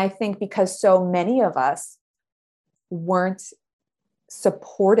 And I think because so many of us weren't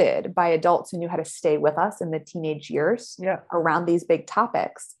supported by adults who knew how to stay with us in the teenage years around these big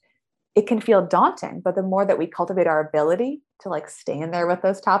topics, it can feel daunting. But the more that we cultivate our ability to like stay in there with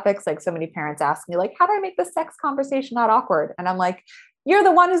those topics, like so many parents ask me, like, how do I make the sex conversation not awkward? And I'm like, you're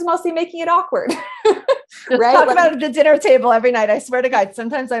the one who's mostly making it awkward. Right? Talk about the dinner table every night. I swear to God,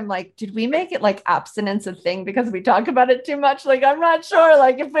 sometimes I'm like, did we make it like abstinence a thing because we talk about it too much? Like, I'm not sure.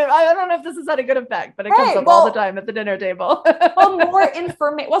 Like, I don't know if this has had a good effect, but it comes up all the time at the dinner table. More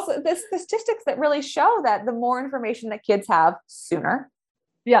information. Well, so the statistics that really show that the more information that kids have sooner.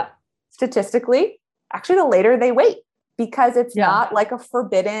 Yeah. Statistically, actually, the later they wait, because it's not like a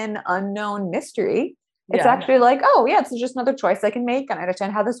forbidden, unknown mystery. It's actually like, it's just another choice I can make. And I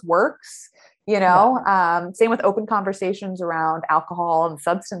understand how this works. Same with open conversations around alcohol and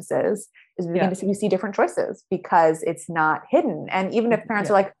substances is we begin to see, we see different choices because it's not hidden. And even if parents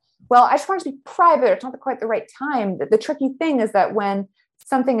are like, well, I just want it to be private, it's not quite the right time. The tricky thing is that when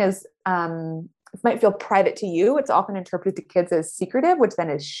something is, might feel private to you, it's often interpreted to kids as secretive, which then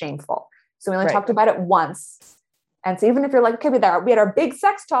is shameful. So we only talked about it once. And so even if you're like, okay, we had our big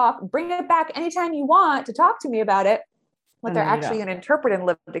sex talk, bring it back anytime you want to talk to me about it. What they're actually going to interpret in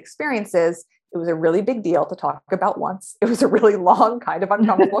lived experiences, it was a really big deal to talk about once. It was a really long, kind of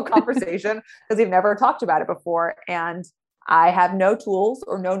uncomfortable conversation because we've never talked about it before. And I have no tools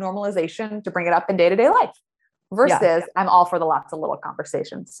or no normalization to bring it up in day-to-day life versus I'm all for the lots of little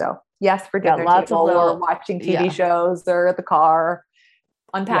conversations. So yes, for dinner table or watching TV shows or at the car,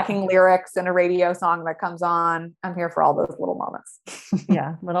 unpacking lyrics in a radio song that comes on. I'm here for all those little moments.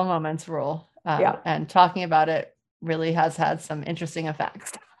 Little moments rule. And talking about it really has had some interesting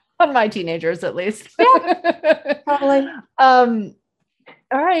effects on my teenagers, at least. Totally. All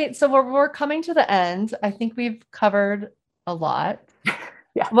right. So we're coming to the end. I think we've covered a lot.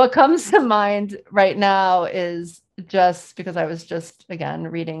 What comes to mind right now is just because I was just, again,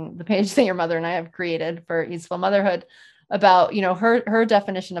 reading the page that your mother and I have created for Easeful Motherhood about, her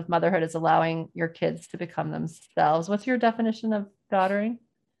definition of motherhood is allowing your kids to become themselves. What's your definition of daughtering?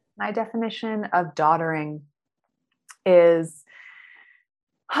 My definition of daughtering is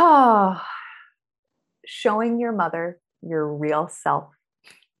showing your mother your real self.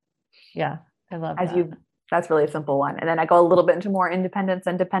 Yeah, I love that. That's really a simple one. And then I go a little bit into more independence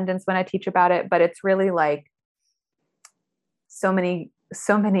and dependence when I teach about it, but it's really like so many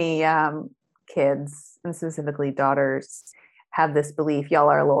kids, and specifically daughters, have this belief, y'all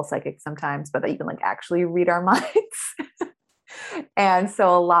are a little psychic sometimes, but that you can like actually read our minds. And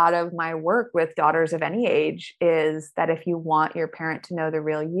so a lot of my work with daughters of any age is that if you want your parent to know the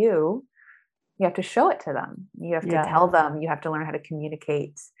real you have to show it to them. You have to tell them, you have to learn how to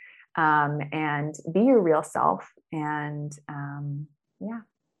communicate, and be your real self. And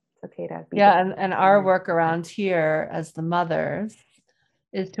it's okay to be. And our work around here as the mothers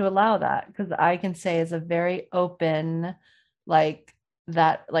is to allow that, because I can say as a very open, like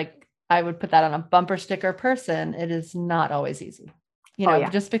that, like I would put that on a bumper sticker person. It is not always easy,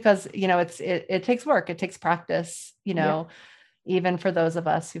 just because, it takes work, it takes practice, even for those of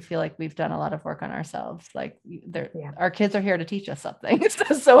us who feel like we've done a lot of work on ourselves, like our kids are here to teach us something.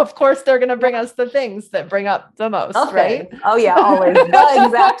 So of course they're going to bring us the things that bring up the most, right? Oh yeah, always the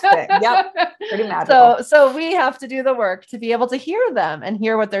exact thing. Yep. Pretty magical. So we have to do the work to be able to hear them and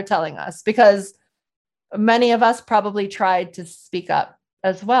hear what they're telling us, because many of us probably tried to speak up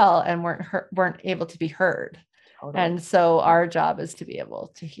as well and weren't able to be heard. Totally. And so our job is to be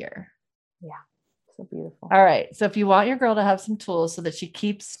able to hear. Yeah. So beautiful. All right. So if you want your girl to have some tools so that she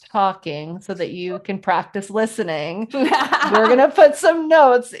keeps talking so that you can practice listening, we're going to put some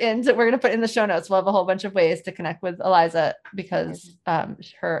notes we're going to put in the show notes. We'll have a whole bunch of ways to connect with Eliza because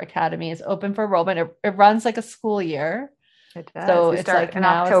her academy is open for enrollment. It runs like a school year. It does. So we it's start like in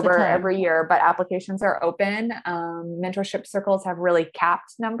October every year, but applications are open. Mentorship circles have really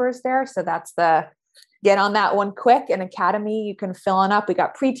capped numbers there. So that's get on that one quick. An academy, you can fill on up. We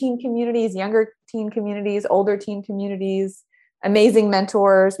got preteen communities, younger teen communities, older teen communities, amazing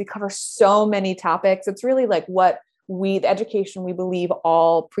mentors. We cover so many topics. It's really like the education we believe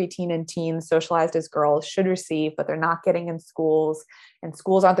all preteen and teens socialized as girls should receive, but they're not getting in schools, and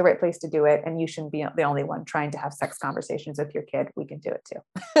schools aren't the right place to do it. And you shouldn't be the only one trying to have sex conversations with your kid. We can do it too.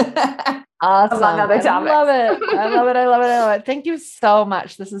 Awesome. Among other topics. I love it. Thank you so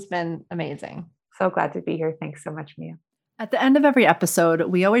much. This has been amazing. So glad to be here. Thanks so much, Mia. At the end of every episode,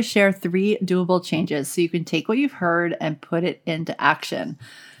 we always share 3 doable changes so you can take what you've heard and put it into action.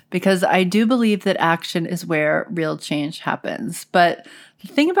 Because I do believe that action is where real change happens. But the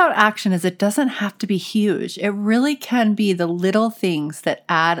thing about action is it doesn't have to be huge. It really can be the little things that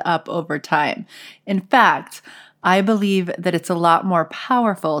add up over time. In fact, I believe that it's a lot more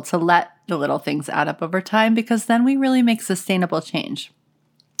powerful to let the little things add up over time, because then we really make sustainable change.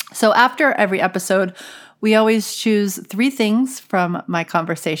 So after every episode, we always choose 3 things from my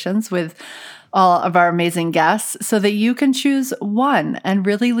conversations with all of our amazing guests so that you can choose one and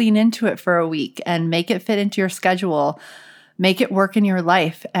really lean into it for a week and make it fit into your schedule, make it work in your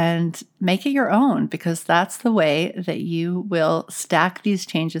life, and make it your own, because that's the way that you will stack these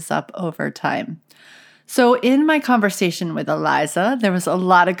changes up over time. So in my conversation with Eliza, there was a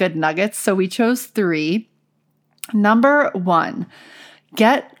lot of good nuggets, so we chose 3. Number 1,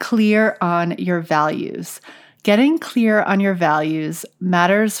 get clear on your values. Getting clear on your values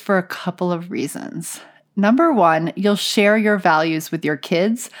matters for a couple of reasons. Number one, you'll share your values with your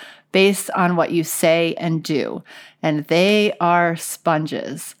kids based on what you say and do, and they are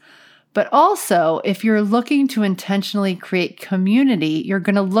sponges. But also, if you're looking to intentionally create community, you're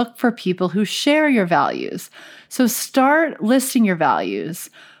going to look for people who share your values. So start listing your values,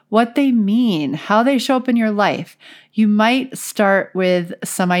 what they mean, how they show up in your life. You might start with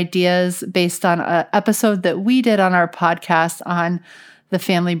some ideas based on an episode that we did on our podcast on the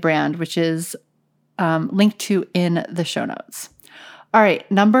family brand, which is linked to in the show notes. All right,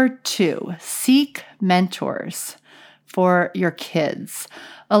 number 2, seek mentors for your kids.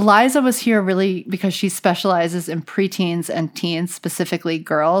 Eliza was here really because she specializes in preteens and teens, specifically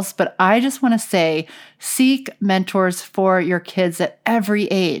girls. But I just want to say, seek mentors for your kids at every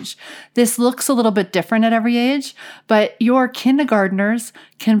age. This looks a little bit different at every age, but your kindergartners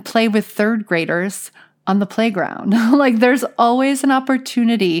can play with third graders on the playground. Like there's always an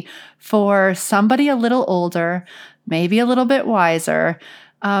opportunity for somebody a little older, maybe a little bit wiser,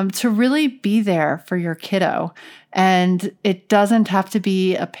 to really be there for your kiddo. And it doesn't have to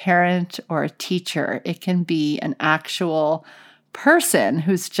be a parent or a teacher. It can be an actual person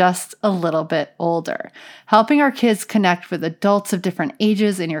who's just a little bit older. Helping our kids connect with adults of different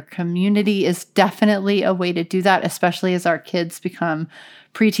ages in your community is definitely a way to do that, especially as our kids become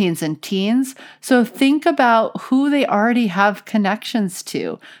preteens and teens. So think about who they already have connections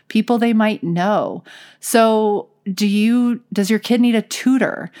to, people they might know. So does your kid need a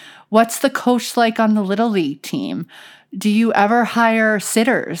tutor? What's the coach like on the Little League team? Do you ever hire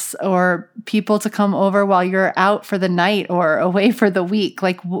sitters or people to come over while you're out for the night or away for the week?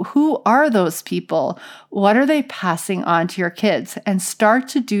 Like, who are those people? What are they passing on to your kids? And start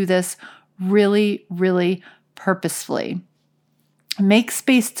to do this really, really purposefully. Make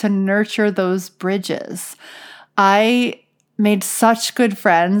space to nurture those bridges. I made such good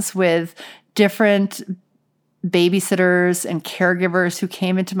friends with different babysitters and caregivers who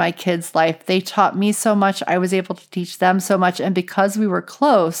came into my kids' life. They taught me so much. I was able to teach them so much. And because we were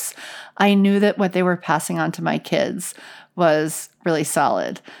close, I knew that what they were passing on to my kids was really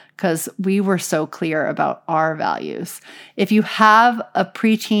solid because we were so clear about our values. If you have a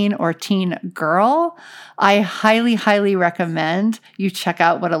preteen or teen girl, I highly, highly recommend you check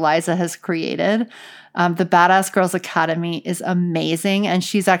out what Eliza has created. The Badass Girls Academy is amazing, and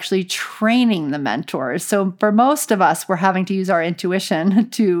she's actually training the mentors. So for most of us, we're having to use our intuition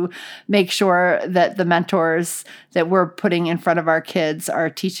to make sure that the mentors that we're putting in front of our kids are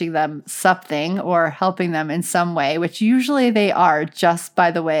teaching them something or helping them in some way, which usually they are, just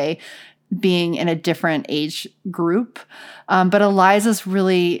by the way, being in a different age group. But Eliza's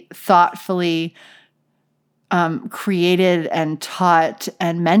really thoughtfully created and taught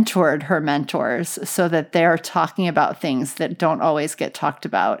and mentored her mentors so that they're talking about things that don't always get talked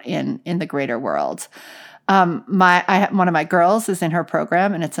about in the greater world. One of my girls is in her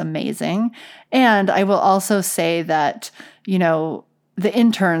program, and it's amazing. And I will also say that, the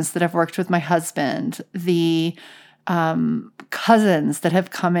interns that have worked with my husband, the cousins that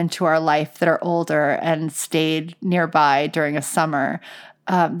have come into our life that are older and stayed nearby during a summer,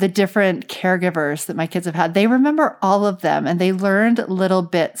 the different caregivers that my kids have had, they remember all of them, and they learned little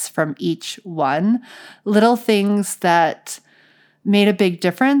bits from each one, little things that made a big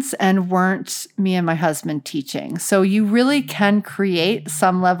difference and weren't me and my husband teaching. So you really can create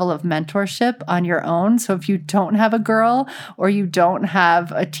some level of mentorship on your own. So if you don't have a girl or you don't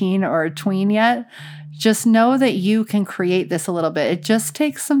have a teen or a tween yet, just know that you can create this a little bit. It just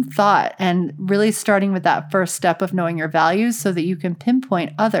takes some thought and really starting with that first step of knowing your values so that you can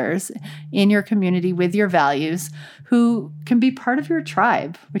pinpoint others in your community with your values who can be part of your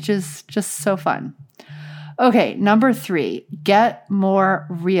tribe, which is just so fun. Okay, number 3, get more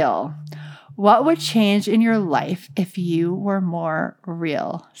real. What would change in your life if you were more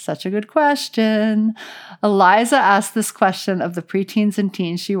real? Such a good question. Eliza asked this question of the preteens and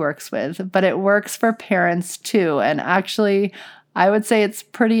teens she works with, but it works for parents too. And actually, I would say it's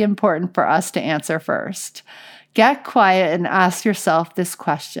pretty important for us to answer first. Get quiet and ask yourself this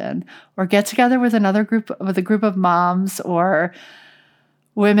question, or get together with a group of moms or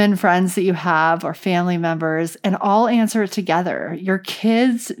women friends that you have or family members, and all answer it together. Your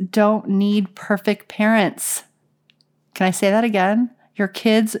kids don't need perfect parents. Can I say that again? Your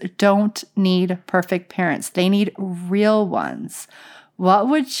kids don't need perfect parents. They need real ones. What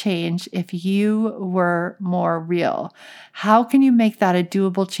would change if you were more real? How can you make that a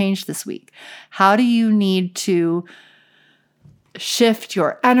doable change this week? How do you need to shift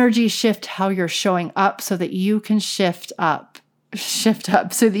your energy, shift how you're showing up so that you can shift up shift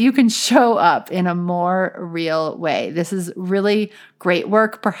up so that you can show up in a more real way. This is really great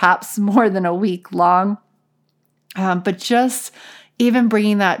work, perhaps more than a week long, but just even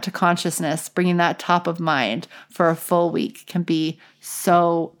bringing that to consciousness, bringing that top of mind for a full week can be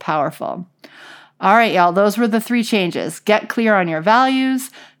so powerful. All right, y'all, those were the 3 changes. Get clear on your values,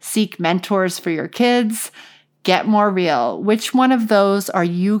 seek mentors for your kids, get more real. Which one of those are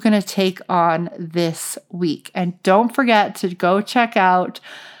you going to take on this week? And don't forget to go check out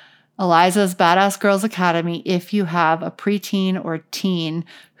Eliza's Badass Girls Academy if you have a preteen or teen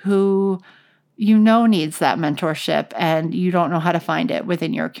who you know needs that mentorship and you don't know how to find it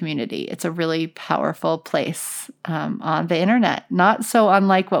within your community. It's a really powerful place on the internet, not so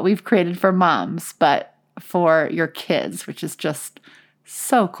unlike what we've created for moms, but for your kids, which is just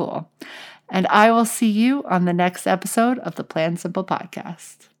so cool. And I will see you on the next episode of the Plan Simple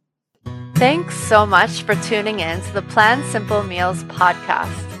podcast. Thanks so much for tuning in to the Plan Simple Meals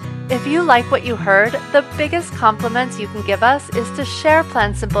podcast. If you like what you heard, the biggest compliments you can give us is to share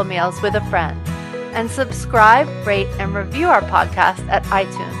Plan Simple Meals with a friend and subscribe, rate, and review our podcast at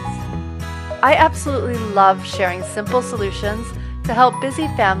iTunes. I absolutely love sharing simple solutions to help busy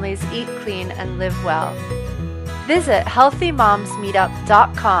families eat clean and live well. Visit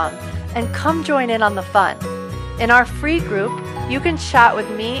healthymomsmeetup.com and come join in on the fun. In our free group, you can chat with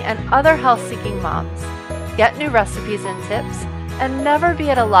me and other health-seeking moms, get new recipes and tips, and never be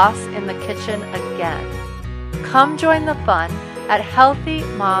at a loss in the kitchen again. Come join the fun at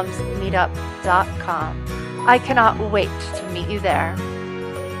healthymomsmeetup.com. I cannot wait to meet you there.